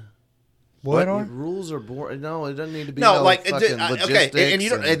 man. What are? Rules are boring. No, it doesn't need to be. No, fucking okay, and you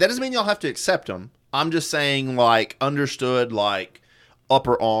don't. That doesn't mean y'all have to accept them. I'm just saying, like, understood, like,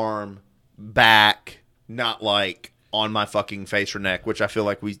 upper arm, back, not like on my fucking face or neck, which I feel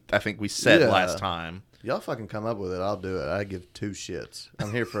like I think we said last time. Y'all fucking come up with it. I'll do it. I give 2 shits.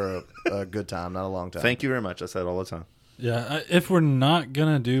 I'm here for a good time, not a long time. Thank you very much. I say it all the time. Yeah, if we're not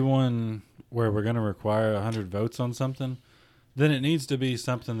gonna do one where we're gonna require 100 votes on something, then it needs to be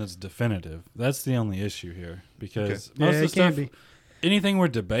something that's definitive. That's the only issue here, because most of the stuff, anything we're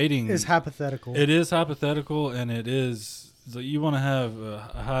debating is hypothetical. It is hypothetical, and it is. You want to have a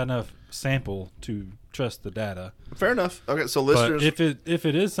high enough sample to trust the data. Fair enough. Okay, so listeners, but if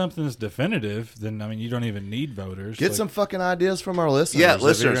it is something that's definitive, then I mean you don't even need voters. Get some fucking ideas from our listeners. Yeah,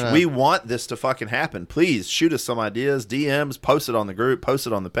 listeners, we want this to fucking happen. Please shoot us some ideas, DMs, post it on the group, post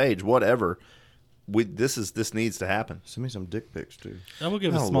it on the page, whatever. This needs to happen. Send me some dick pics too. I will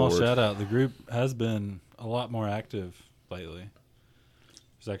give a small shout out. The group has been a lot more active lately.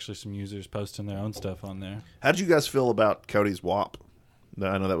 There's actually some users posting their own stuff on there. How did you guys feel about Cody's WAP?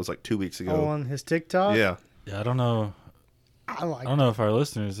 I know that was like 2 weeks ago. On his TikTok? Yeah. Yeah, I don't know. I don't know if our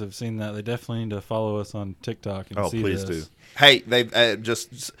listeners have seen that. They definitely need to follow us on TikTok and see please this. do. Hey, they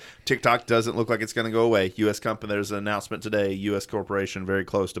just TikTok doesn't look like it's going to go away. U.S. company. There's an announcement today. U.S. corporation very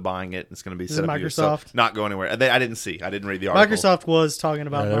close to buying it. It's going to be set up here, so not go anywhere. I didn't read the article. Microsoft was talking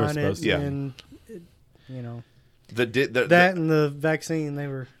about buying it, and that and the vaccine. They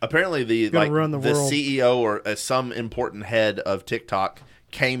were apparently the run the world. CEO or some important head of TikTok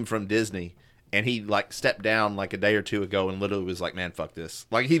came from Disney. And he stepped down a day or two ago and literally was like, man, fuck this.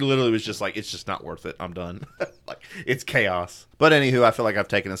 He literally was just like, it's just not worth it. I'm done. It's chaos. But anywho, I feel like I've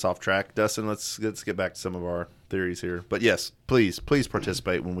taken us off track. Dustin, let's get back to some of our theories here. But yes, please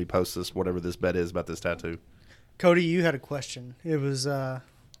participate when we post this, whatever this bet is about this tattoo. Cody, you had a question. It was,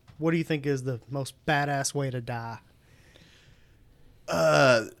 what do you think is the most badass way to die?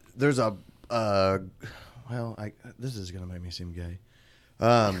 There's a, this is going to make me seem gay.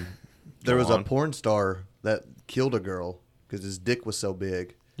 There was a porn star that killed a girl because his dick was so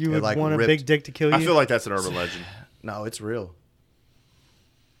big. You would want a big dick to kill you? I feel like that's an urban legend. No, it's real.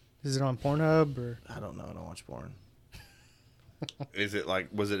 Is it on Pornhub or? I don't know. I don't watch porn. Is it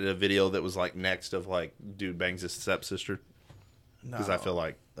was it a video that was next of dude bangs his stepsister? No. Because I feel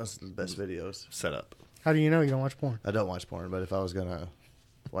like those are the best videos. Set up. How do you know you don't watch porn? I don't watch porn, but if I was going to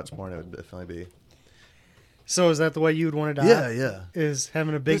watch porn, it would definitely be. So is that the way you would want to die? Yeah. Is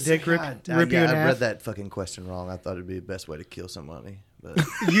having a big dick rip you in half? I read that fucking question wrong. I thought it'd be the best way to kill somebody. But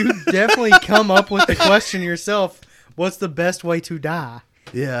you definitely come up with the question yourself. What's the best way to die?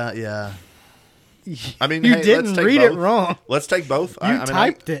 Yeah. I mean, you didn't read it wrong. Let's take both. You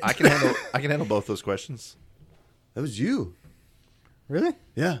typed it. I can handle both those questions. That was you. Really?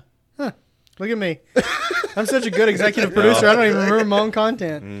 Yeah. Huh. Look at me. I'm such a good executive producer. I don't even remember my own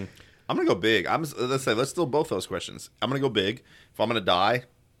content. I'm gonna go big. Let's do both those questions. I'm gonna go big. If I'm gonna die,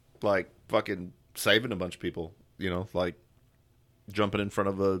 fucking saving a bunch of people, jumping in front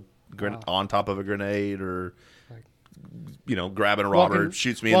of on top of a grenade, or grabbing a robber,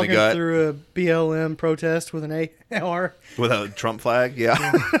 shoots me in the gut. Walking through a BLM protest with an AR with a Trump flag.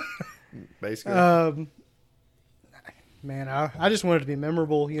 Yeah, basically. Man, I just wanted it to be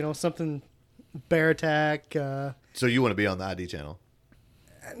memorable. Something bear attack. So you want to be on the ID channel?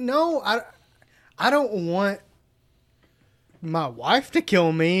 No, I don't want my wife to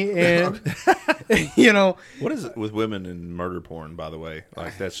kill me, and you know, What is it with women in murder porn? By the way,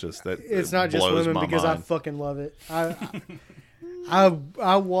 like that's just that. it's it not just blows women my because I mind. fucking love it.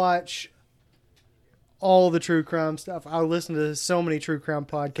 I watch all the true crime stuff. I listen to so many true crime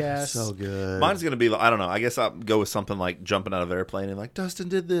podcasts. So good. Mine's gonna be. I don't know. I guess I'll go with something like jumping out of an airplane and like Dustin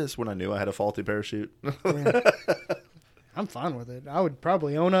did this when I knew I had a faulty parachute. I'm fine with it. I would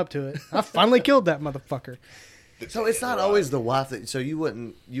probably own up to it. I finally killed that motherfucker. So it's not always the wife that. So you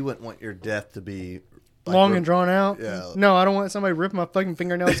wouldn't want your death to be like, Long and drawn out. Yeah. No, I don't want somebody ripping my fucking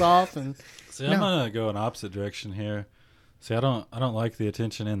fingernails off. And See, I'm gonna go an opposite direction here. See, I don't like the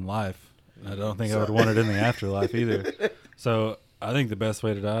attention in life. I don't think I would want it in the afterlife either. So I think the best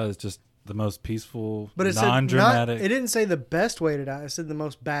way to die is just the most peaceful, but it said non-dramatic. it didn't say the best way to die. It said the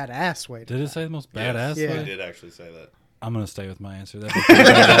most badass way to die. Did it say the most badass Yeah. way? I did actually say that. I'm gonna stay with my answer. That'd be pretty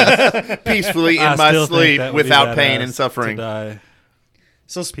badass. Peacefully in I my still think sleep that would be without pain badass and suffering. To die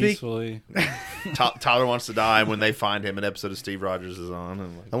So peacefully. Tyler wants to die when they find him. An episode of Steve Rogers is on.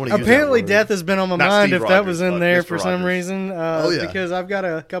 And like, I want to use apparently that word. death has been on my Not mind Steve if that Rogers, was in but there Mr. for some Rogers. reason. Yeah. Because I've got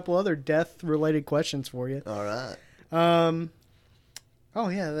a couple other death related questions for you. All right. Oh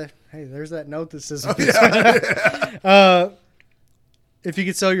yeah, hey, there's that note that says Oh, if you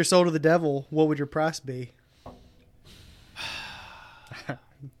could sell your soul to the devil, what would your price be?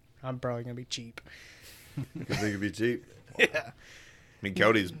 I'm probably gonna be cheap. Because they could be cheap. I mean,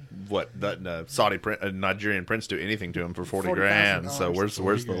 Cody's doesn't a Nigerian prince do anything to him for 40 grand? So where's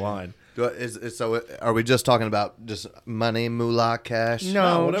the line? So are we just talking about just money, moolah, cash?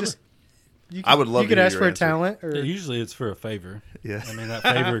 No, whatever. just you I would love You to could hear ask your for a answer. talent, or Yeah, usually it's for a favor. Yeah. I mean, that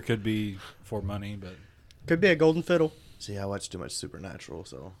favor could be for money, but could be a golden fiddle. See, I watch too much Supernatural,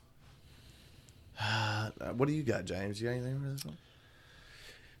 so. What do you got, James? You got anything for this one?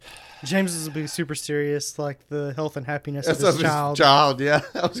 James is be super serious, like the health and happiness of his child. Yeah.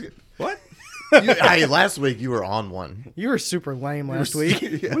 I was good. What? Hey, last week you were on one. You were super lame last week.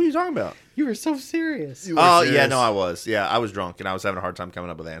 What are you talking about? You were so serious. You were Oh, yeah, serious. no, I was. Yeah, I was drunk, and I was having a hard time coming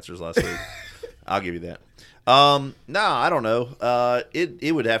up with answers last week. I'll give you that. No, I don't know.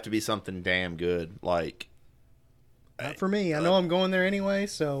 It would have to be something damn good. Like, Not for me. I know I'm going there anyway,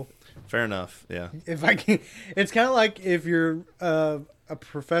 so fair enough. Yeah. if I can, it's kind of like if you're a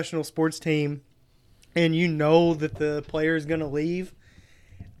professional sports team and you know that the player is going to leave.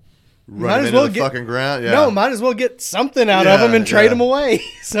 Run him into the fucking ground. Yeah. No, might as well get something out of Yeah, him and trade yeah. him away.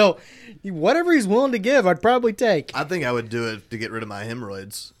 So whatever he's willing to give, I'd probably take. I think I would do it to get rid of my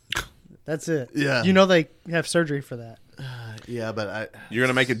hemorrhoids. That's it. Yeah. You know they have surgery for that. Yeah, but You're going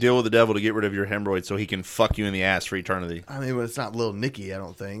to make a deal with the devil to get rid of your hemorrhoids so he can fuck you in the ass for eternity. I mean, it's not Little Nicky, I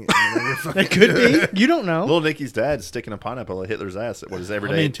don't think. I mean, we're fucking- That could be. You don't know. Little Nicky's dad sticking a pineapple at Hitler's ass at what is every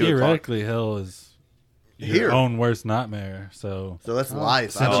I day mean, at 2 o'clock. theoretically, hell is your Here. own worst nightmare. So So that's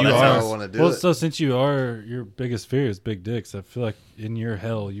life. I since don't you know how I are, want to do well, it. so since you are, your biggest fear is big dicks. I feel like in your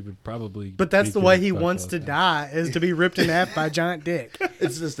hell, you would probably. But that's be the way getting he fucked wants up. to die, is to be ripped in half by a giant dick.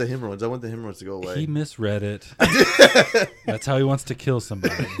 It's just the hemorrhoids. I want the hemorrhoids to go away. He misread it. That's how he wants to kill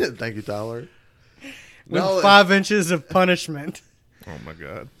somebody. Thank you, Tyler. With No, 5 inches of punishment. Oh, my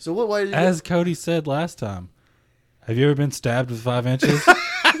God. so what way did you As Cody said last time, have you ever been stabbed with 5 inches?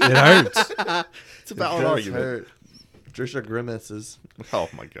 It hurts. It's a It valid does argument. hurt. Trisha grimaces. Oh,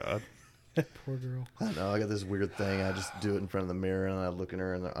 my God. Poor girl. I know. I got this weird thing. I just do it in front of the mirror and I look at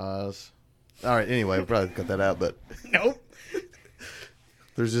her in the eyes. All right. Anyway, we'll probably cut that out, but Nope.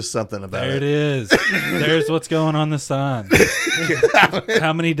 there's just something about There it. it is. There's what's going on the sign.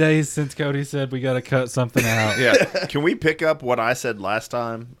 How many days since Cody said we got to cut something out? Yeah. Can we pick up what I said last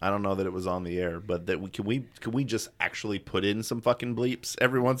time? I don't know that it was on the air, but that can we just actually put in some fucking bleeps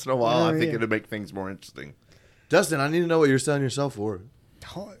every once in a while? Oh, I think yeah. it'd make things more interesting. Dustin, I need to know what you're selling yourself for.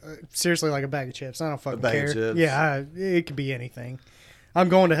 Seriously, like a bag of chips. I don't fucking bag care. of chips. Yeah, it could be anything. I'm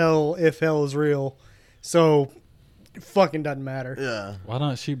going to hell if hell is real. So, it fucking doesn't matter. Yeah. Why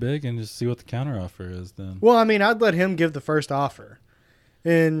not shoot big and just see what the counteroffer is then? Well, I mean, I'd let him give the first offer.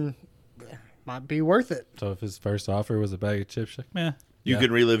 And might be worth it. So if his first offer was a bag of chips, like, meh. You yeah.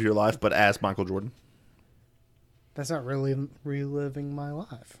 can relive your life, but as Michael Jordan. That's not really reliving my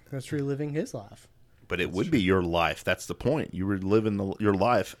life. That's reliving his life. But it would be your life. That's the point. You were living your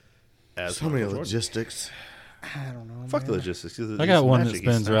life as So many Michael Jordan. logistics. I don't know. Fuck the man. logistics. I got one that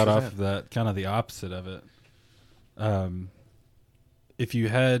spins right off of that, kind of the opposite of it. If you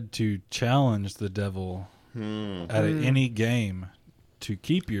had to challenge the devil at any game to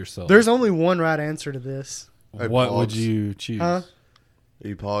keep your soul, There's only one right answer to this. Hey, what would Pogs. you choose? Huh? Are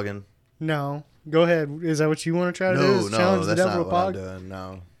you pogging? No. Go ahead. Is that what you want to try to do? No, Is no, challenge the that's devil not to what I'm pog? doing.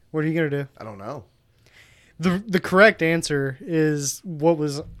 No. What are you going to do? I don't know. the correct answer is what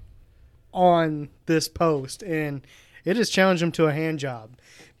was on this post, and it has challenged him to a hand job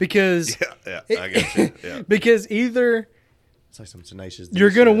because I get you. Yeah. because either It's like some tenacious. you're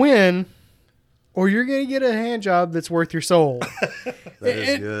D gonna shit. win or you're gonna get a hand job that's worth your soul. That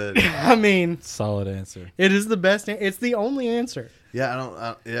is good. I mean, Solid answer. it is the best. It's the only answer.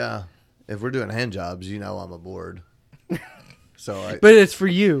 Yeah, yeah. If we're doing hand jobs, you know I'm aboard. So, But it's for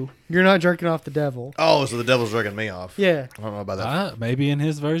you. You're not jerking off the devil. so the devil's jerking me off. Yeah. I don't know about that. Maybe in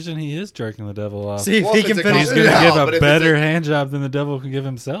his version, he is jerking the devil off. See if Well, he if can it's a finish. He's Yeah, going to but give if a it's better a- hand job than the devil can give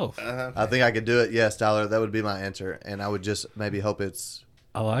himself. I think I could do it. Yes, Tyler, that would be my answer, and I would just maybe hope it's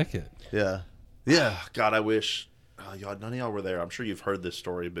I like it. yeah. God, I wish y'all, none of y'all were there. I'm sure you've heard this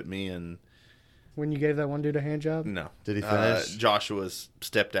story, but me and When you gave that one dude a hand job? no, Did he finish? Joshua's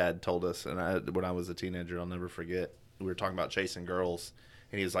stepdad told us, and when I was a teenager, I'll never forget. We were talking about chasing girls,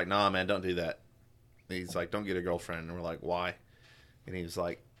 and he was like, "Nah, man, don't do that." And he's like, "Don't get a girlfriend." And we're like, "Why?" And he was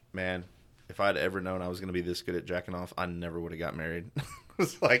like, "Man, if I'd ever known I was going to be this good at jacking off, I never would have got married."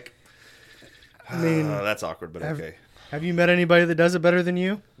 It's like, I mean, that's awkward, but okay. have you met anybody that does it better than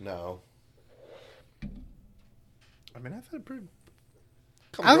you? No. I mean, I've had pretty.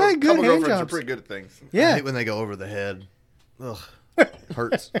 I've had good couple hand girlfriends are jobs. pretty good at things. I Yeah. hate when they go over the head. Ugh.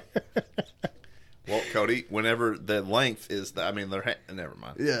 Hurts. Well, Cody, whenever the length is, never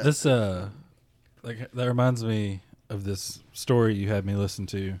mind. Yeah. This like that reminds me of this story you had me listen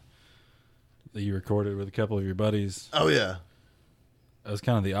to that you recorded with a couple of your buddies. Oh yeah. It was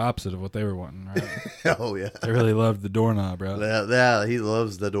kind of the opposite of what they were wanting, right? Oh yeah. They really loved the doorknob, right? Yeah, he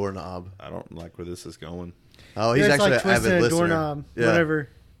loves the doorknob. I don't like where this is going. Oh, he's It's actually like an avid twisting a listener. doorknob Yeah. whenever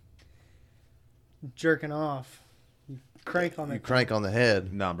jerking off. You crank on You it. crank on the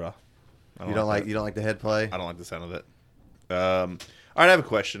head. Nah, bro. I You don't like that. the head play? I don't like the sound of it. All right, I have a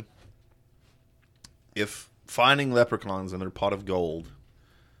question. If finding leprechauns in their pot of gold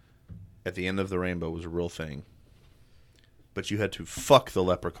at the end of the rainbow was a real thing, but you had to fuck the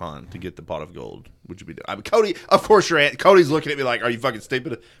leprechaun to get the pot of gold, would you be doing? I mean, Cody, of course Cody's looking at me like, "Are you fucking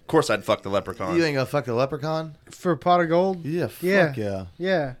stupid?" Of course I'd fuck the leprechaun. You ain't gonna fuck the leprechaun? For a pot of gold? Yeah, Yeah. fuck yeah.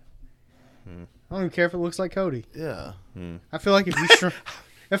 Yeah. I don't even care if it looks like Cody. Yeah. I feel like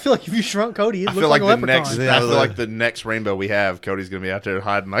if you shrunk Cody, it'd I look feel like like a the leprechaun. next. Yeah, I feel look. like the next rainbow we have, Cody's gonna be out there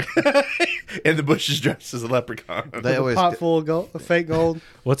hiding like in the bushes dressed as a leprechaun. They a always pot full of gold, of fake gold.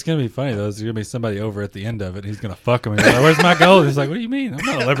 What's going to be funny, though, is there's going to be somebody over at the end of it. He's going to fuck him. He's like, "Where's my gold?" He's like, "What do you mean? I'm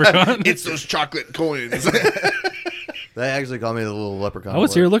not a leprechaun." It's those chocolate coins. They actually call me the little leprechaun. I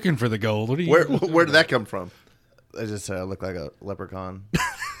was here looking for the gold. What do you? Where did that come from? They just say I look like a leprechaun.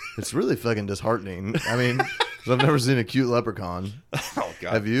 It's really fucking disheartening. I mean, 'cause I've never seen a cute leprechaun. Oh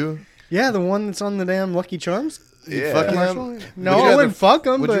God! Have you? Yeah, the one that's on the damn Lucky Charms. Yeah. Fuck Commercial? him? No, Would you I rather- wouldn't fuck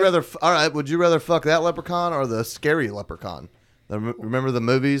him. Would but you rather? All right. Would you rather fuck that leprechaun or the scary leprechaun? Remember the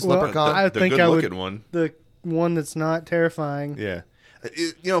movies Well, Leprechaun? I The think good I would. looking one. The one that's not terrifying. Yeah.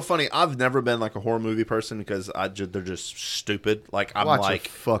 Funny. I've never been like a horror movie person because they're just stupid. Like I'm Watch like,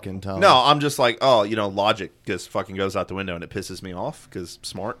 your fucking tongue. no, I'm just like, logic just fucking goes out the window and it pisses me off because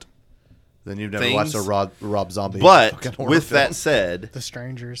smart. Then you've never watched a things- Rob Zombie. But fucking horror with that film. said, The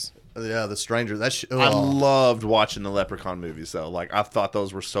Strangers. Yeah, The Stranger. That I loved watching the Leprechaun movies though. Like I thought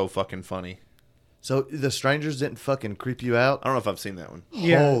those were so fucking funny. So The Strangers didn't fucking creep you out? I don't know if I've seen that one.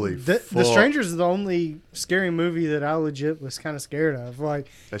 Yeah, Holy the fuck. Strangers is the only scary movie that I legit was kind of scared of, like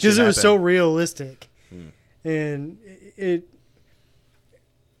That because shit it was so happened. realistic, and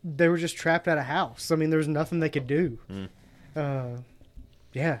they were just trapped at a house. I mean, there was nothing they could do.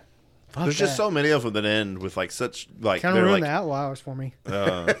 Yeah, fuck There's just that. so many of them that end with like such like kind of they're ruined like the Outliers for me.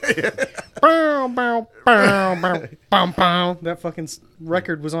 uh, Bow, bow, bow, bow, bow, bow. That fucking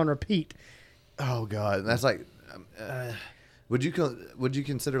record was on repeat. Oh god, that's like. Would you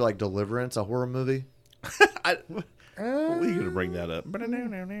consider like Deliverance a horror movie? we gonna bring that up.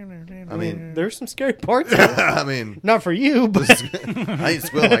 I mean, There's some scary parts. in it. I mean, Not for you, but I ain't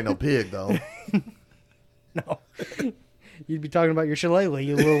squealing like no pig though. no. You'd be talking about your shillelagh,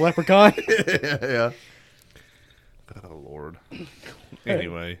 you little leprechaun. Yeah. Oh Lord.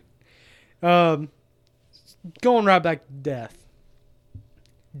 Anyway, Going right back to death.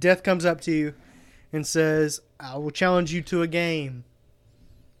 Death comes up to you and says, "I will challenge you to a game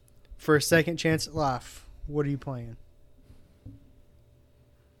for a second chance at life. What are you playing?"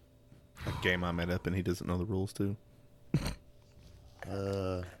 a game I made up and he doesn't know the rules too.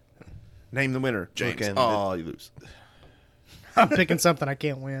 Name the winner, James. Fucking- Oh, you lose. I'm picking something I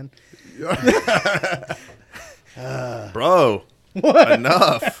can't win. Bro,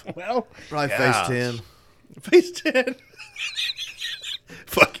 enough. Well, Probably Gosh. face 10. Face 10.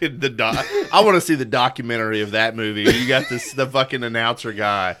 Fuck. fucking I want to see the documentary of that movie. You got the fucking announcer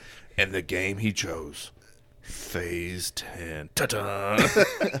guy, and the game he chose, Phase 10. Ta-da!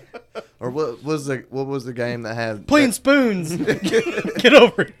 Or what was the game that had Playing spoons. Get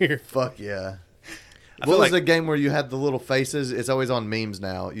over here. Fuck yeah. I What feel was like- the game where you had the little faces? It's always on memes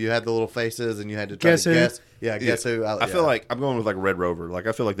now. You had the little faces and you had to try Guess to who? guess. Yeah, guess who? I feel like I'm going with like Red Rover. Like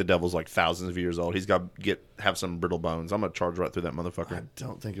I feel like the devil's like thousands of years old. He's got have some brittle bones. I'm gonna charge right through that motherfucker. I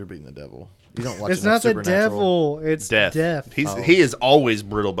don't think you're beating the devil. You don't watch It's enough not the Supernatural. devil. It's Death. death. He is always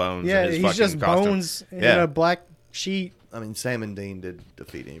brittle bones. Yeah, in his he's fucking just costume. bones in Yeah. a black sheet. I mean, Sam and Dean did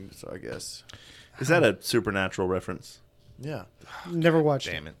defeat him, so I guess. Is that a supernatural reference? Yeah. Never watched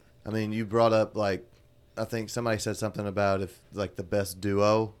Damn it. I mean, you brought up like, I think somebody said something about if like the best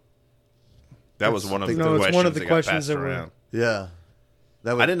duo. That was one of the No, it's questions one of the that questions got passed that were- around. Yeah.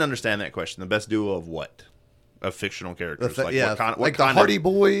 That I didn't understand that question. The best duo of what? Of fictional characters. Like yeah, what kind, like what the kind Hardy of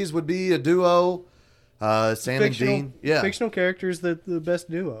Boys would be a duo. Sam fictional, and Dean. Yeah. fictional characters, the best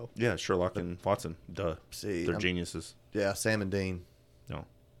duo. Yeah, Sherlock and Watson. Duh. See, They're geniuses. Yeah, Sam and Dean. No.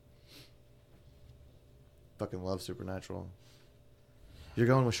 Fucking love Supernatural. You're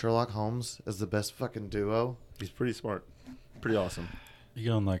going with Sherlock Holmes as the best fucking duo? He's pretty smart. Pretty awesome. You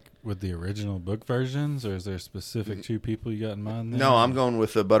going like with the original book versions, or is there specific two people you got in mind? There? No, I'm going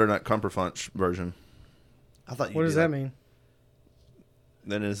with the Butternut Cumberfunch version. I thought you. What does that mean?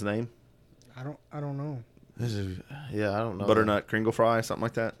 Then his name? I don't know. Yeah, I don't know. Butternut Kringle Fry, something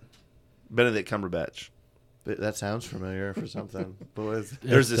like that. Benedict Cumberbatch. That sounds familiar for something. But what is,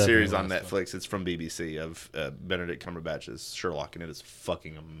 There's a It's series on definitely Netflix. It's from BBC of Benedict Cumberbatch's Sherlock, and it is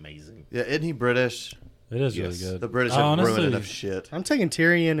fucking amazing. yeah, isn't he British? It is Yes. really good. The British I have honestly, ruined enough shit. I'm taking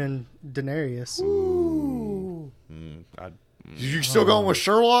Tyrion and Daenerys. You still going with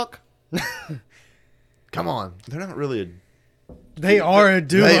Sherlock? Come on. They're not really a. They are a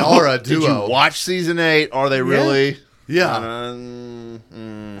duo. They are a Did duo. you watch season 8? Are they really? Yeah.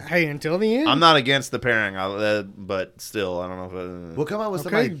 Hey, until the end. I'm not against the pairing, but still, I don't know if. We'll come out with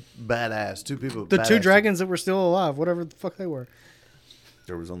Okay. somebody badass. Two people. the two badass. dragons that were still alive, whatever the fuck they were.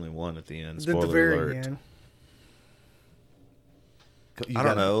 There was only one at the end. At Spoiler the very alert. end. You I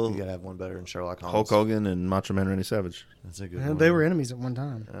don't gotta- know. You gotta have one better than Sherlock Holmes. Hulk Hogan and Macho Man Randy Savage. That's a good Yeah, one. they were enemies at one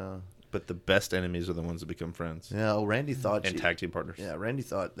time. Yeah. But the best enemies are the ones that become friends Yeah. Oh, Randy thought. and tag team partners. Yeah, Randy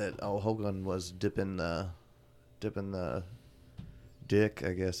thought that Hogan was dipping the dick,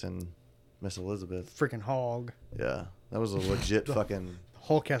 I guess, in Miss Elizabeth. Freaking hog. Yeah, that was a legit fucking.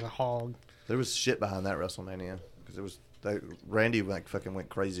 Hulk has a hog. There was shit behind that WrestleMania because it was Randy like fucking went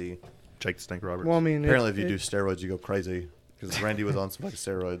crazy. Jake the Snake Roberts. Well, I mean, Apparently, if you do steroids, you go crazy because Randy was on some fucking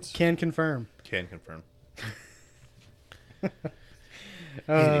steroids. can confirm. Can confirm.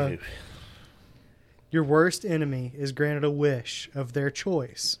 Uh, your worst enemy is granted a wish of their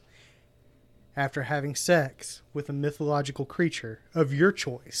choice after having sex with a mythological creature of your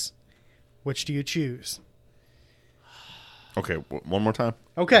choice. Which do you choose? Okay, one more time.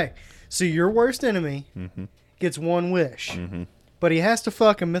 Okay, so your worst enemy gets one wish, but he has to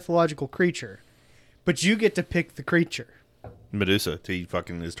fuck a mythological creature, but you get to pick the creature. Medusa. He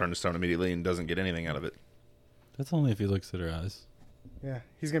fucking is turned to stone immediately and doesn't get anything out of it. That's only if he looks at her eyes. Yeah,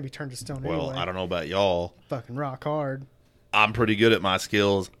 he's gonna be turned to stone Well, anyway. I don't know about y'all. Fucking rock hard. I'm pretty good at my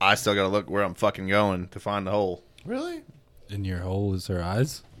skills. I still got to look where I'm fucking going to find the hole. Really? In your hole is her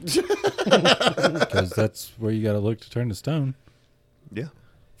eyes, because that's where you got to look to turn to stone. Yeah.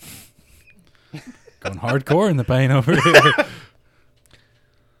 Going hardcore in the paint over here.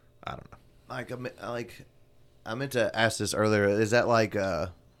 I don't know. I meant to ask this earlier. Is that like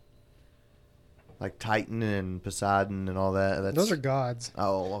Titan and Poseidon and all that? That's, Those are gods.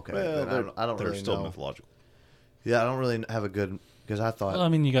 Oh, okay. Well, Then I don't they're really still know. mythological. Yeah, I don't really have a good because I thought. Well, I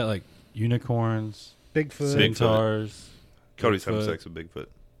mean, you got like unicorns, Bigfoot, Big- centaurs, Cody's having Bigfoot, sex with Bigfoot.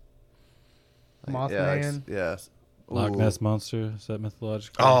 Mothman. Yes. Loch Ness monster. Is that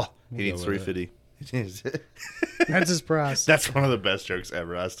mythological? Oh, We'll he go needs with it. $350. That's his price. That's one of the best jokes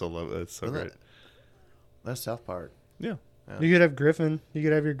ever. I still love it. It's so Isn't great. That's South Park. Yeah. You could have Griffin. You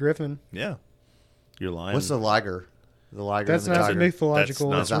could have your Griffin. Yeah. You're lying. What's the liger? The liger. That's and the not tiger. mythological.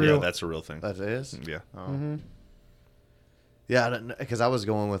 That's That's not, real. yeah, that's a real thing. That is. Yeah. Oh. Yeah, I don't know because I was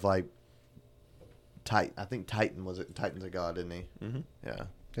going with like Titan. I think Titan was it. Titan's a god, isn't he? Mm-hmm. Yeah.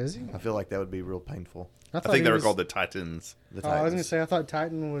 Is he? I feel like that would be real painful. I thought think he they were was- called the Titans. The Oh, I was gonna Titans. say I thought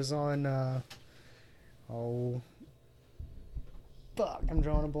Titan was on. Fuck! I'm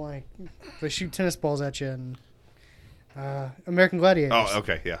drawing a blank. They shoot tennis balls at you and American Gladiators. Oh,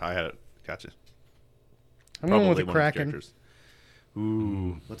 okay. Yeah, I had it. Gotcha. I'm going with Probably the one of the Kraken. characters.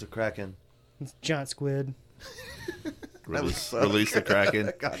 Ooh. What's a kraken? It's giant squid. Release the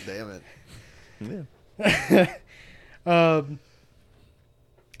Kraken. God damn it. Yeah.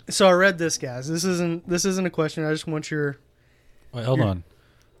 So I read this, guys. This isn't a question. I just want your. Wait, hold on.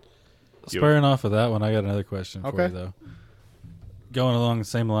 Spurring off of that one, I got another question for you, though. Going along the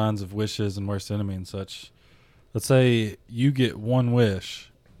same lines of wishes and worst enemy and such. Let's say you get one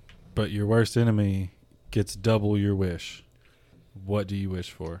wish, but your worst enemy gets double your wish. What do you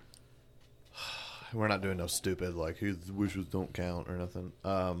wish for? We're not doing no stupid, like, whose wishes don't count or nothing.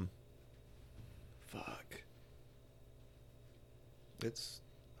 Fuck. I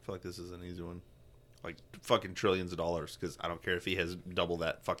feel like this is an easy one. Like, fucking trillions of dollars, because I don't care if he has double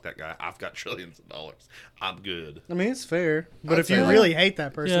that. Fuck that guy. I've got trillions of dollars. I'm good. I mean, it's fair. But I'd if you say really hate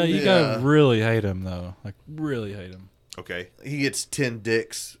that person. Yeah, you gotta really hate him, though. Like, really hate him. Okay. He gets 10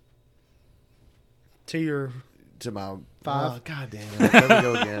 dicks To your to my 5. Oh, God damn it. There we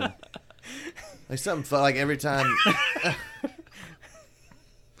go again. Like something fun, like every time.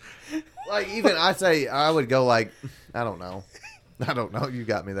 Like, even I say, I would go like, I don't know. You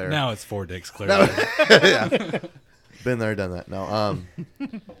got me there. Now it's 4 dicks, clearly. Yeah. Been there, done that.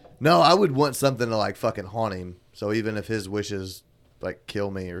 No, I would want something to like fucking haunt him. So even if his wishes like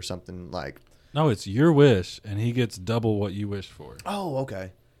kill me or something like. No, it's your wish, and he gets double what you wish for. Oh,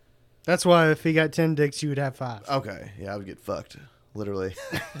 okay. That's why if he got 10 dicks, you would have 5. Okay. Yeah, I would get fucked. Literally.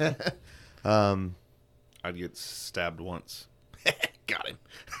 I'd get stabbed once. Got him.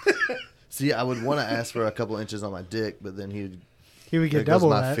 See, I would want to ask for a couple inches on my dick, but then he would get goes double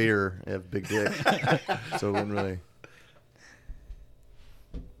my that. fear of big dick. So it wouldn't really.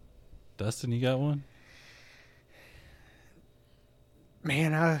 Dustin, you got one?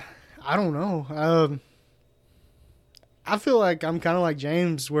 Man, I don't know. I feel like I'm kind of like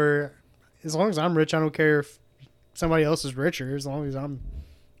James, where as long as I'm rich, I don't care if somebody else is richer, as long as I'm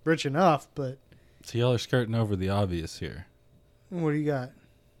rich enough. But So y'all are skirting over the obvious here. what do you got?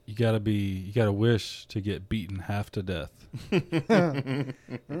 You gotta wish to get beaten half to death. It's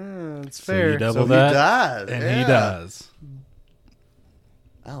So fair. you double So that, he dies. and yeah. he dies.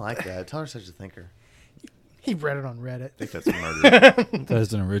 I like that. Tyler's such a thinker. He read it on Reddit. I think that's a murder. That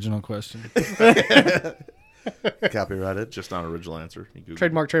is an original question. Copyrighted. Just not an original answer. You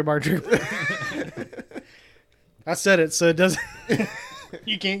Google Trademark. I said it, so it doesn't.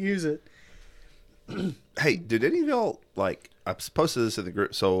 You can't use it. Hey, did any of y'all, like, I posted this in the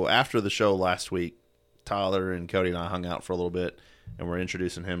group. So after the show last week, Tyler and Cody and I hung out for a little bit, and we're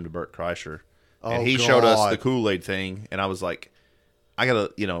introducing him to Bert Kreischer. And he showed us the Kool-Aid thing, and I was like, I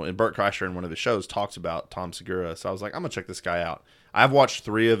gotta, and Bert Kreischer in one of his shows talks about Tom Segura. So I was like, I'm gonna check this guy out. I've watched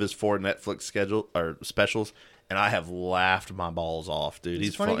 3 of his 4 Netflix specials, and I have laughed my balls off, dude.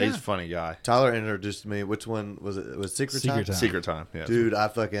 He's funny guy. He's a funny guy. Tyler introduced me. Which one was it? It was Secret Time? Secret Time, yeah. Dude, I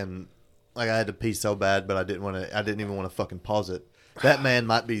fucking I had to pee so bad, but I didn't even want to fucking pause it. That man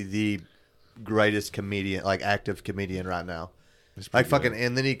might be the greatest comedian, like active comedian right now. Like fucking,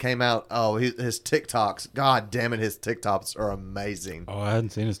 and then he came out. Oh, his TikToks. God damn it, his TikToks are amazing. Oh, I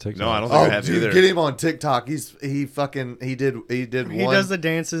hadn't seen his TikTok. No, I don't think I have dude, either. get him on TikTok. He did He one. does the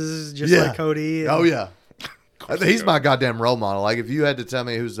dances just Yeah. like Cody. Oh yeah. He's my goddamn role model. Like if you had to tell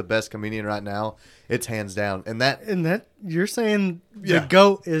me who's the best comedian right now, it's hands down. And that You're saying Yeah. the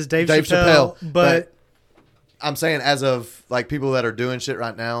GOAT is Dave Chappelle, but I'm saying as of like people that are doing shit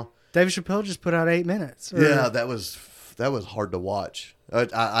right now. Dave Chappelle just put out 8 minutes. Yeah, that was hard to watch.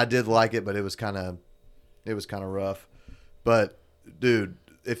 I did like it, but it was kind of rough. But dude,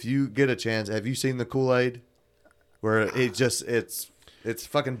 if you get a chance, have you seen the Kool-Aid? Where it's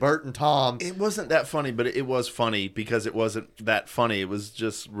fucking Bert and Tom. It wasn't that funny, but it was funny because it wasn't that funny. It was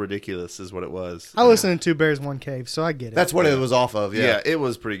just ridiculous is what it was. I listen to 2 Bears, 1 Cave, so I get it. That's what it was off of. Yeah, Yeah, it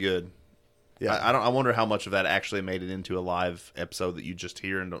was pretty good. yeah, I wonder how much of that actually made it into a live episode that you just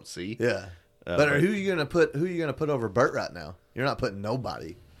hear and don't see. yeah. But who are you gonna put over Bert right now? You're not putting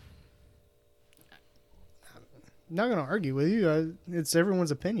nobody. I'm not going to argue with you. It's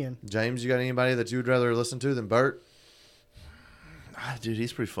everyone's opinion. James, you got anybody that you would rather listen to than Bert? Dude,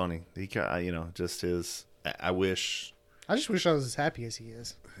 he's pretty funny. He just his. I wish. I just wish I was as happy as he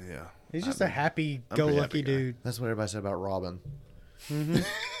is. Yeah, He's just a happy-go-lucky happy guy. dude. That's what everybody said about Robin. Mm-hmm.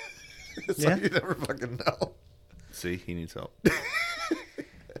 It's Yeah. like you never fucking know. See, he needs help.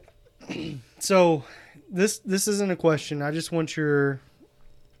 So this isn't a question. I just want your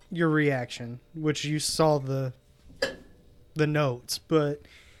reaction, which you saw the notes. But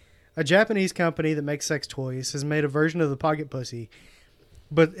a Japanese company that makes sex toys has made a version of the pocket pussy,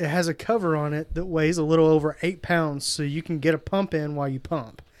 but it has a cover on it that weighs a little over 8 pounds, so you can get a pump in while you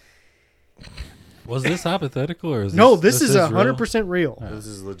pump. Was this hypothetical or is No, this this is real? 100% real. This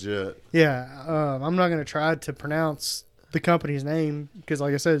is legit. Yeah, I'm not going to try to pronounce the company's name because,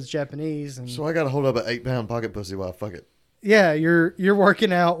 like I said, it's Japanese. And So I got to hold up an 8-pound pocket pussy while I fuck it. yeah, you're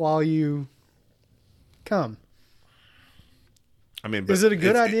working out while you come. I mean, Is it a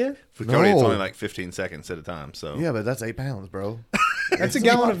good idea? For Cody, it's No. only like 15 seconds at a time. So Yeah, but that's 8 pounds, bro. That's a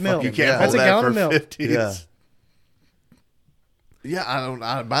gallon of milk. you can't That's hold a that gallon for of milk. 50. Yeah. Yeah,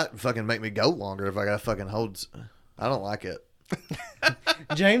 I might fucking make me go longer if I got to fucking hold. I don't like it.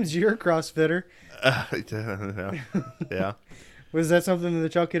 James, you're a CrossFitter. Yeah. Was that something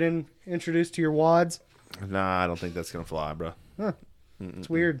that y'all could introduce to your wads? Nah, I don't think that's gonna fly, bro. It's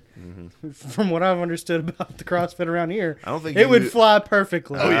weird. From what I've understood about the CrossFit around here, I don't think it you- would fly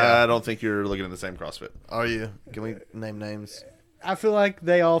perfectly. Oh yeah, I don't think you're looking at the same CrossFit. Are you? Can we name names? I feel like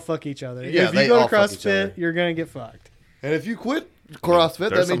they all fuck each other. Yeah, if you they go all to fuck each CrossFit, other. you're gonna get fucked. And if you quit CrossFit,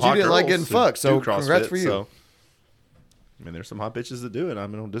 There's that some means you hot didn't like girls getting that fucked. So do CrossFit, congrats for you. so- I mean, there's some hot bitches that do it. I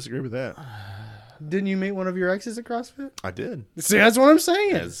mean, I don't disagree with that. Didn't you meet one of your exes at CrossFit? I did. See, that's what I'm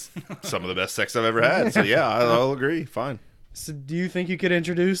saying. As some of the best sex I've ever had. So yeah, I'll agree. Fine. So, do you think you could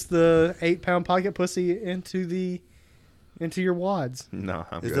introduce the 8-pound pocket pussy into your wads? No,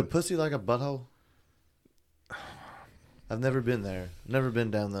 I'm Is good. the pussy like a butthole? I've never been there. Never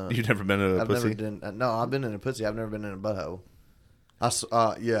been down the. You've never been to a I've pussy? never been. No, I've been in a pussy. I've never been in a butthole.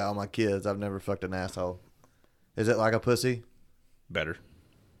 Yeah, all my kids. I've never fucked an asshole. Is it like a pussy? Better.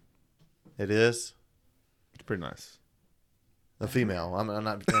 It is. It's pretty nice. A female. I'm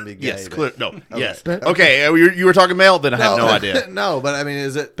not gonna be gay. Yes, but- clear. No, yes. But- Okay, you were talking male, then I have no idea. No, but I mean,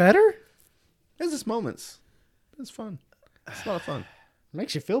 is it? Better? There's just moments. It's fun. It's a lot of fun.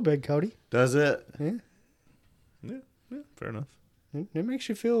 Makes you feel big, Cody. Does it? Yeah. Yeah, fair enough. It makes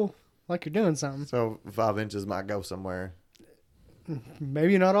you feel like you're doing something. So 5 inches might go somewhere.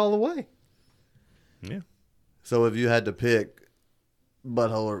 Maybe not all the way. Yeah. So if you had to pick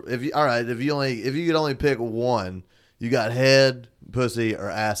butthole, or if you could only pick one, you got head, pussy, or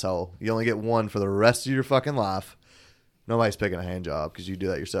asshole. You only get one for the rest of your fucking life. Nobody's picking a hand job because you do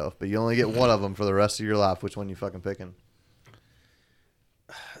that yourself, but you only get one of them for the rest of your life. Which one you fucking picking?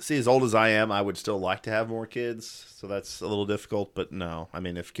 See, as old as I am, I would still like to have more kids, so that's a little difficult. But no, I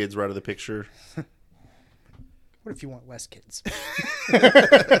mean, if kids were out of the picture, What if you want less kids?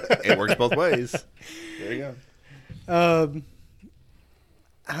 it works both ways. There you go.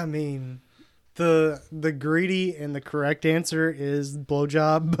 I mean, the greedy and the correct answer is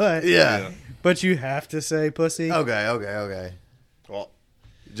blowjob, but Yeah. but you have to say pussy. Okay. Well,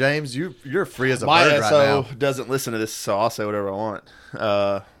 James, you're free as a my bird right SO now. doesn't listen to this, so I'll say whatever I want.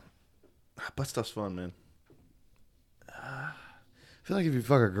 Butt stuff's fun, man. I feel like if you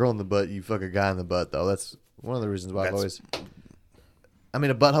fuck a girl in the butt, you fuck a guy in the butt, though. That's one of the reasons why I've That's- always. I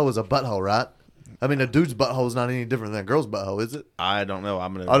mean, a butthole is a butthole, right? I mean, a dude's butthole is not any different than a girl's butthole, is it? I don't know. I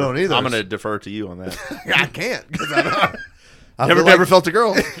don't either. I'm gonna defer to you on that. I can't because I don't. I never feel like- felt a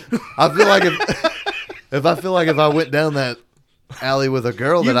girl. I feel like if I went down that alley with a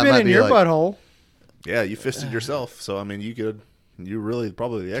girl, You've that I been might in be your like, butthole. Yeah, you fisted yourself, so I mean, you're really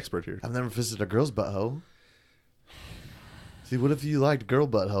probably the expert here. I've never fisted a girl's butthole. See, what if you liked girl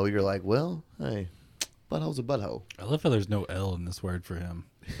butthole? You're like, well, hey, butthole's a butthole. I love how there's no L in this word for him.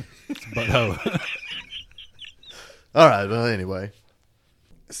 It's butthole. All right, well, anyway.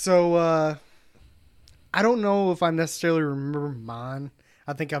 So I don't know if I necessarily remember mine.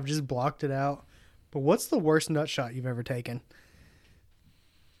 I think I've just blocked it out. But what's the worst nut shot you've ever taken?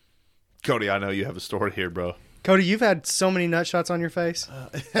 Cody, I know you have a story here, bro. Cody, you've had so many nut shots on your face.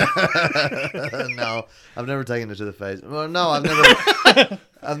 No, I've never taken it to the face. Well, no, I've never.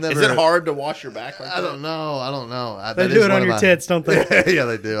 Is it hard to wash your back like that? I don't know. They do it on your tits, don't they? Yeah,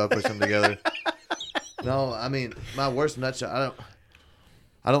 they do. I push them together. No, I mean, my worst nut shot.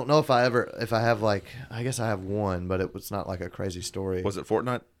 I don't know if I have like. I guess I have one, but it was not like a crazy story. Was it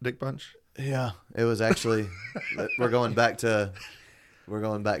Fortnite dick punch? Yeah, it was actually. we're going back to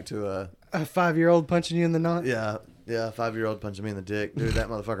A 5-year-old punching you in the knot? Yeah, 5-year-old punching me in the dick. Dude, that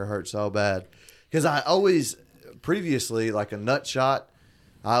motherfucker hurt so bad. Because I always, previously, like a nut shot,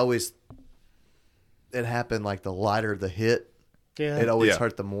 it happened like the lighter the hit, Yeah. it always Yeah.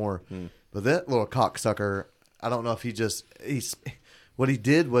 hurt the more. But that little cocksucker, I don't know if what he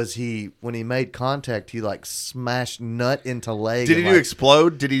did was when he made contact, he like smashed nut into leg. Did he and, do like,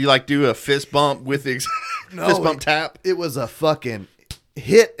 explode? Did he like do a fist bump with the fist bump tap? It was a fucking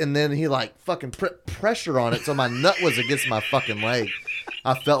hit, and then he like fucking put pressure on it, so my nut was against my fucking leg.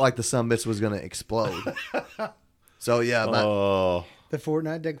 I felt like the sumbitch was gonna explode. So yeah, Oh, The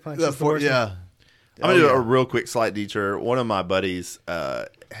Fortnite dick punch. is the worst one. yeah. I'm gonna do a real quick slight detour. One of my buddies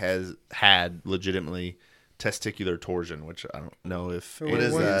has had legitimately testicular torsion, which I don't know if What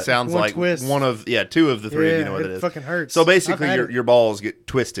is that? It sounds One like twist. two of the three. Yeah, If you know what it is. fucking hurts. So basically, I've had your balls get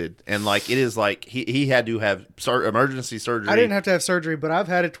twisted, and like it is like he had to have emergency surgery. I didn't have to have surgery, but I've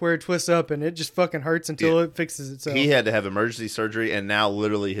had it to where it twists up and it just fucking hurts until it fixes itself. He had to have emergency surgery, and now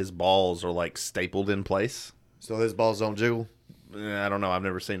literally his balls are like stapled in place. So his balls don't jiggle. I don't know. I've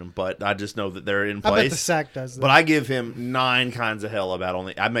never seen them, but I just know that they're in I bet the place. sack does that. But I give him 9 kinds of hell about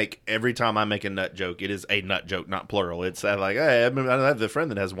only. Every time I make a nut joke, it is a nut joke, not plural. It's like, hey, I have the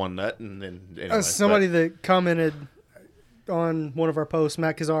friend that has one nut, and then anyway, somebody that commented on one of our posts,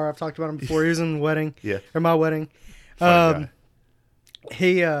 Matt Kazar, I've talked about him before. He was in the wedding, or my wedding. Funny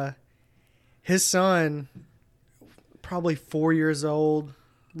guy. His son, probably 4 years old,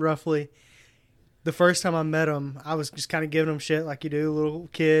 roughly. The first time I met him, I was just kind of giving him shit like you do, little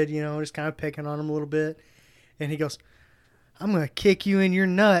kid, just kind of picking on him a little bit. And he goes, "I'm gonna kick you in your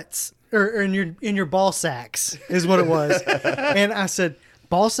nuts or in your ball sacks," is what it was. And I said,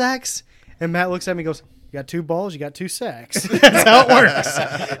 "Ball sacks?" And Matt looks at me and goes, "You got 2 balls, you got 2 sacks." That's how it works.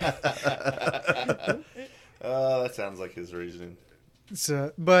 That sounds like his reasoning.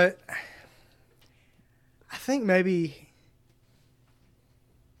 So, but I think maybe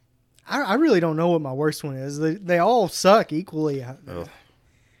I really don't know what my worst one is. They all suck equally. Have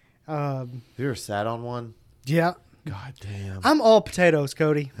you ever sat on one? Yeah, God damn. I'm all potatoes,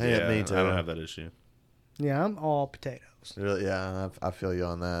 Cody. Hey, Yeah, me too. I don't have that issue. Yeah, I'm all potatoes. Really, yeah, I feel you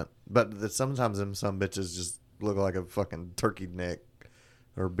on that. But sometimes them some bitches just look like a fucking turkey neck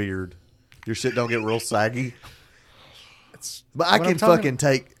or beard. Your shit don't get real saggy. But I what can I'm talking- fucking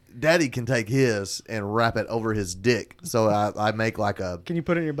take. Daddy can take his and wrap it over his dick. So I make like a. Can you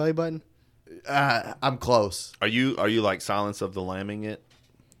put it in your belly button? I'm close. Are you like Silence of the Lambing it?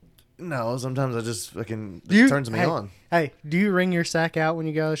 No, sometimes I just fucking Do you- it turns me hey, on. Hey, do you wring your sack out when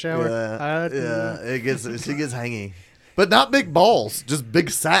you go to the shower? Yeah, she gets hangy, but not big balls, just big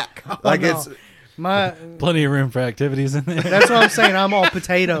sack. Like no. it's My Plenty of room for activities in there. that's what I'm saying. I'm all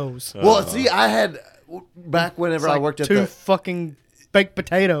potatoes. well. See, I had back whenever It's I like worked at 2 the fucking baked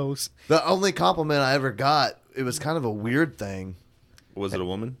potatoes. the only compliment I ever got. It was kind of a weird thing. Was it a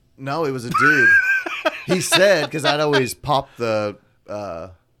woman? No, it was a dude. He said because I'd always pop the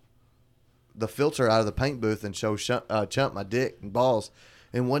filter out of the paint booth and show Chump my dick and balls.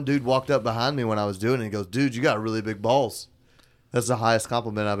 And one dude walked up behind me when I was doing it and he goes, "Dude, you got really big balls." That's the highest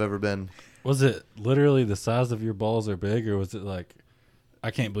compliment I've ever been. Was it literally the size of your balls are big, or was it like,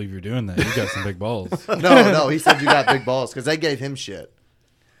 I can't believe you're doing that. You got some big balls. No, he said you got big balls because they gave him shit.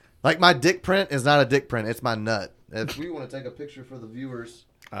 Like my dick print is not a dick print; it's my nut. If we want to take a picture for the viewers,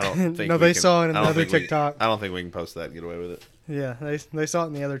 I don't think No, we they can- saw it in I don't another think we- TikTok. I don't think we can post that and get away with it. Yeah, they saw it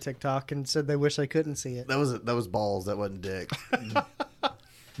in the other TikTok and said they wish they couldn't see it. that was balls. That wasn't dick.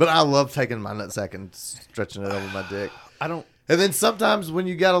 But I love taking my nutsack and stretching it over my dick. I don't. And then sometimes when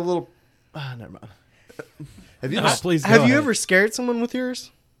you got a little, never mind. Have you No, please go Have you ahead. ever scared someone with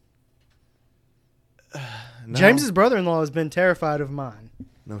yours? No. James's brother-in-law has been terrified of mine.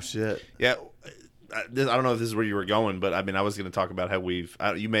 No shit. Yeah, I don't know if this is where you were going, but I mean, I was going to talk about how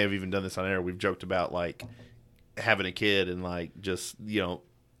you may have even done this on air. We've joked about like having a kid and like just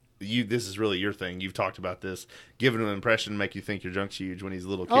this is really your thing. You've talked about this, giving him an impression, make you think your junk's huge when he's a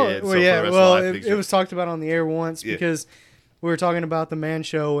little kid. Oh, well, so for yeah. the rest Well, of life, it was talked about on the air once Yeah. because we were talking about the Man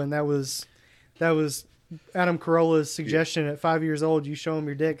Show, and that was Adam Carolla's suggestion. At 5 years old, you show them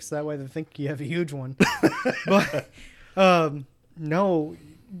your dick, so that way they think you have a huge one. But no,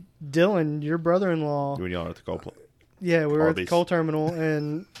 Dylan, your brother-in-law. when y'all are at the coal Yeah, we were at the Arby's. coal terminal,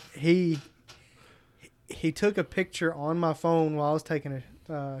 and he took a picture on my phone while I was taking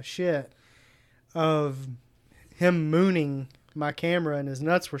a shit of him mooning my camera, and his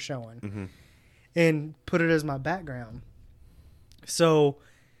nuts were showing, and put it as my background. So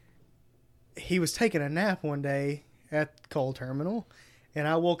he was taking a nap one day at the coal terminal, and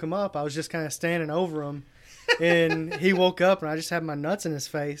I woke him up. I was just kind of standing over him, and he woke up, and I just had my nuts in his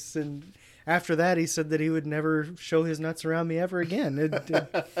face, and after that, he said that he would never show his nuts around me ever again.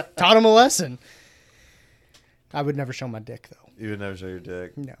 It taught him a lesson. I would never show my dick, though. You would never show your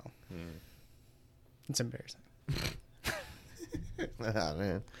dick. No. It's embarrassing. Ah,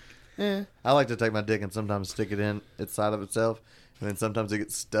 man. I like to take my dick and sometimes stick it in its side of itself, and then sometimes it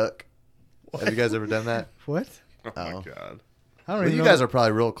gets stuck. Have you guys ever done that? What? Oh my Oh. god! I don't Well, even you know. guys are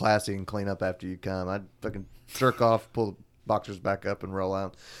probably real classy and clean up after you come. I'd fucking jerk off, pull the boxers back up, and roll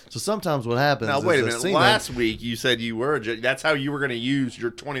out. So sometimes what happens Now is wait a the minute. semen- Last week you said you were. That's how you were going to use your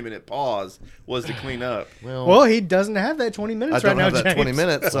 20-minute pause was to clean up. Well, he doesn't have that 20 I minutes don't right have now, that James. 20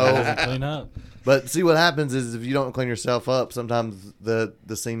 minutes. Doesn't So, clean up. but see what happens is if you don't clean yourself up, sometimes the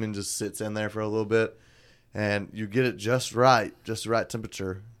semen just sits in there for a little bit, and you get it just right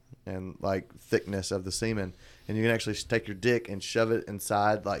temperature and like thickness of the semen, and you can actually take your dick and shove it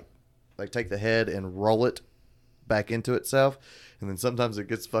inside, like take the head and roll it back into itself, and then sometimes it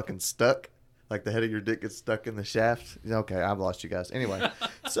gets fucking stuck. Like the head of your dick gets stuck in the shaft. Okay, I've lost you guys. Anyway,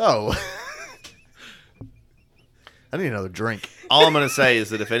 so I need another drink. All I'm going to say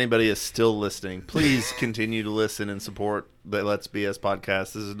is that if anybody is still listening, please continue to listen and support the Let's BS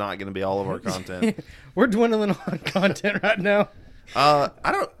podcast. This is not going to be all of our content. We're dwindling on content right now.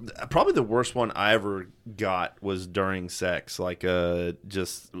 Probably the worst one I ever got was during sex. Like,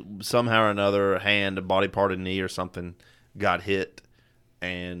 just somehow or another, a body part, a knee or something got hit,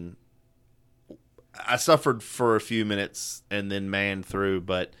 and I suffered for a few minutes and then manned through,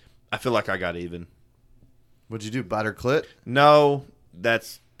 but I feel like I got even. What'd you do, bite her clit? No,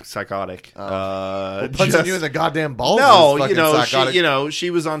 that's psychotic. Punching you in the goddamn balls. No, is psychotic. she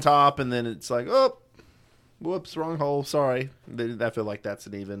was on top, and then it's like, oh, whoops, wrong hole. Sorry. I feel like that's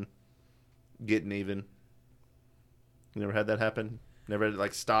getting even. You never had that happen? Never had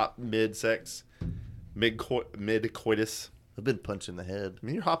like stop mid sex, mid coitus. I've been punched in the head. I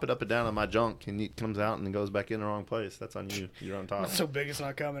mean, you're hopping up and down on my junk, and it comes out and then goes back in the wrong place. That's on you. You're on top. It's so big it's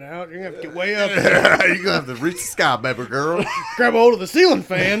not coming out. You're going to have to get way up there. You're going to have to reach the sky, baby girl. Grab a hold of the ceiling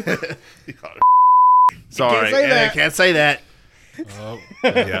fan. Sorry. I can't say that. Oh.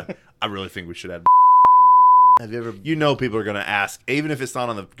 Yeah. I really think we should have. Have you ever... people are going to ask, even if it's not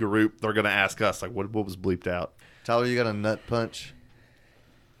on the group, they're going to ask us, like, what was bleeped out? Tyler, you got a nut punch?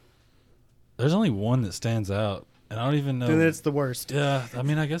 There's only one that stands out. And I don't even know. Then it's the worst. Yeah, I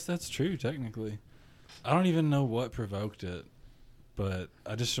mean, I guess that's true, technically. I don't even know what provoked it. But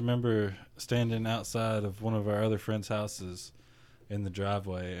I just remember standing outside of one of our other friends' houses in the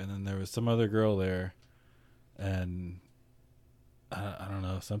driveway. And then there was some other girl there. And I don't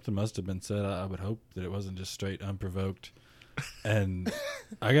know. Something must have been said. I would hope that it wasn't just straight unprovoked. And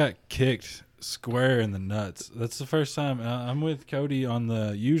I got kicked square in the nuts. That's the first time. I'm with Cody on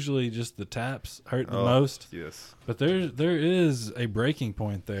usually just the taps hurt the most. Yes. But there is a breaking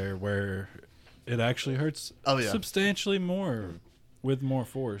point there where it actually hurts substantially more with more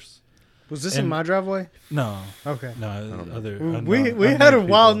force. Was this in my driveway? No. Okay. No, we had a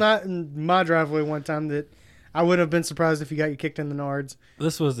wild night in my driveway one time that I wouldn't have been surprised if you got you kicked in the nards.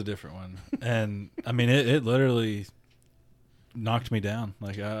 This was a different one. And I mean it literally knocked me down.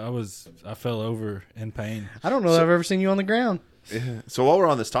 Like I fell over in pain. I don't know that I've ever seen you on the ground. Yeah. So while we're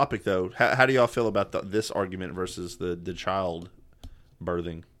on this topic, though, how do y'all feel about this argument versus the child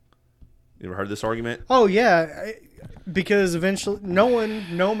birthing? You ever heard this argument? Oh yeah, because eventually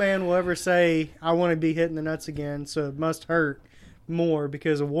no man will ever say I want to be hit in the nuts again, so it must hurt more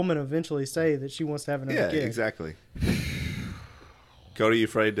because a woman eventually say that she wants to have another kid. Yeah, exactly. Cody, you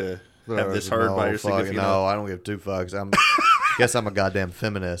afraid to have this heard by your significant other? No, I don't give two fucks. Guess I'm a goddamn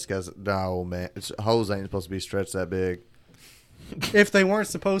feminist because no man, hoes ain't supposed to be stretched that big. If they weren't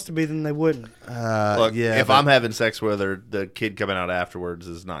supposed to be, then they wouldn't. Look, if I'm having sex with her, the kid coming out afterwards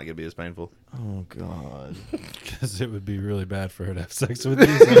is not going to be as painful. Oh God, because it would be really bad for her to have sex with you.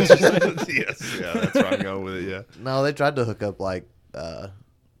 Yes, yeah, that's where I'm going with it. Yeah. No, they tried to hook up like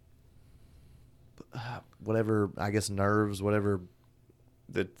whatever, I guess nerves, whatever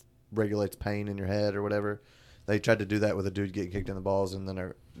that regulates pain in your head or whatever. They tried to do that with a dude getting kicked in the balls and then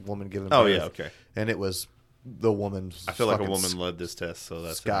a woman giving birth. Oh, yeah, okay. And it was the woman's... I feel like a woman led this test, so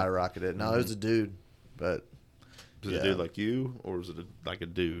that's... skyrocketed. No, it was a dude, but... Was it a dude like you, or was it like a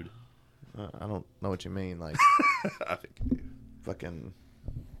dude? I don't know what you mean. Like, I think you do. Fucking...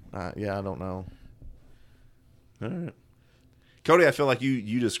 yeah, I don't know. All right. Cody, I feel like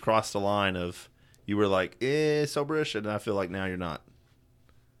you just crossed the line of... You were like, soberish, and I feel like now you're not.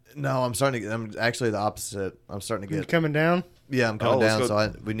 No, I'm actually the opposite. I'm starting to get... Coming down? Yeah, I'm coming down,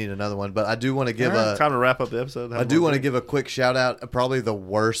 so we need another one. But I do want to give time to wrap up the episode. I do want to give a quick shout out. Probably the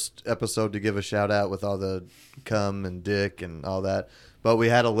worst episode to give a shout out with all the cum and dick and all that. But we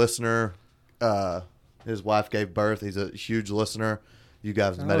had a listener. His wife gave birth. He's a huge listener. You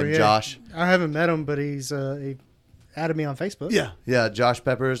guys met him, yeah. Josh. I haven't met him, but he added me on Facebook. Yeah, Josh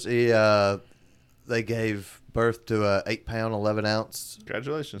Peppers. They gave birth to a 8-pound, 11-ounce.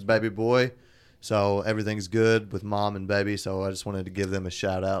 Congratulations, baby boy. So everything's good with mom and baby. So I just wanted to give them a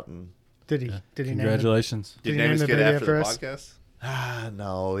shout out. And did he? Congratulations. Did he name his kid after the podcast?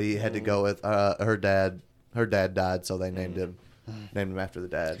 No, he had to go with her dad. Her dad died, so they named him after the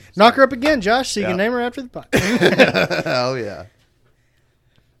dad. So. Knock her up again, Josh, so you can name her after the podcast. Oh yeah.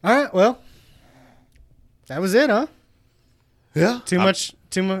 All right. Well, that was it, huh? Yeah. Too much.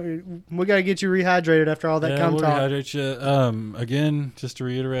 We got to get you rehydrated after all that cum we'll talk. rehydrate you. Again, just to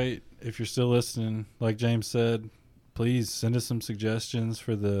reiterate, if you're still listening, like James said, please send us some suggestions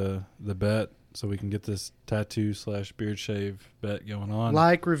for the bet so we can get this tattoo/beard shave bet going on.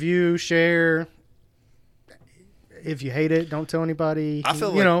 Like, review, share. If you hate it, don't tell anybody. I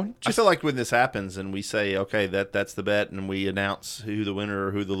feel like when this happens and we say, okay, that's the bet, and we announce who the winner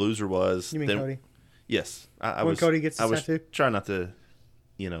or who the loser was. You mean then, Cody? Yes. Cody gets the tattoo? Trying not to,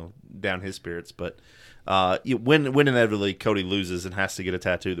 down his spirits, but when inevitably Cody loses and has to get a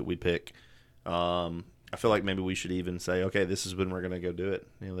tattoo that we pick, I feel like maybe we should even say, okay, this is when we're going to go do it.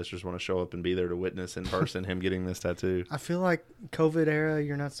 Let's just want to show up and be there to witness in person him getting this tattoo. I feel like COVID era,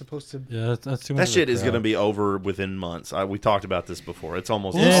 you're not supposed to. Yeah, that's too much. That shit is going to be over within months. We talked about this before. It's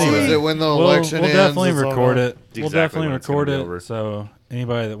almost Is it when the election ends? We'll definitely record it. Exactly We'll definitely when it's gonna record be it. over. So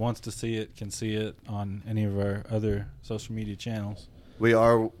anybody that wants to see it can see it on any of our other social media channels. We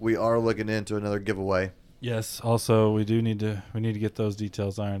are looking into another giveaway. Yes. Also, we need to get those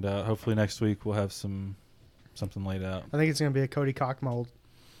details ironed out. Hopefully next week we'll have something laid out. I think it's going to be a Cody cock mold.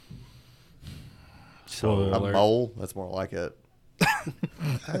 Spoiler A alert. mole? That's more like it.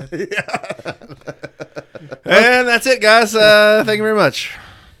 And that's it, guys. Thank you very much.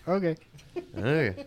 Okay. Okay.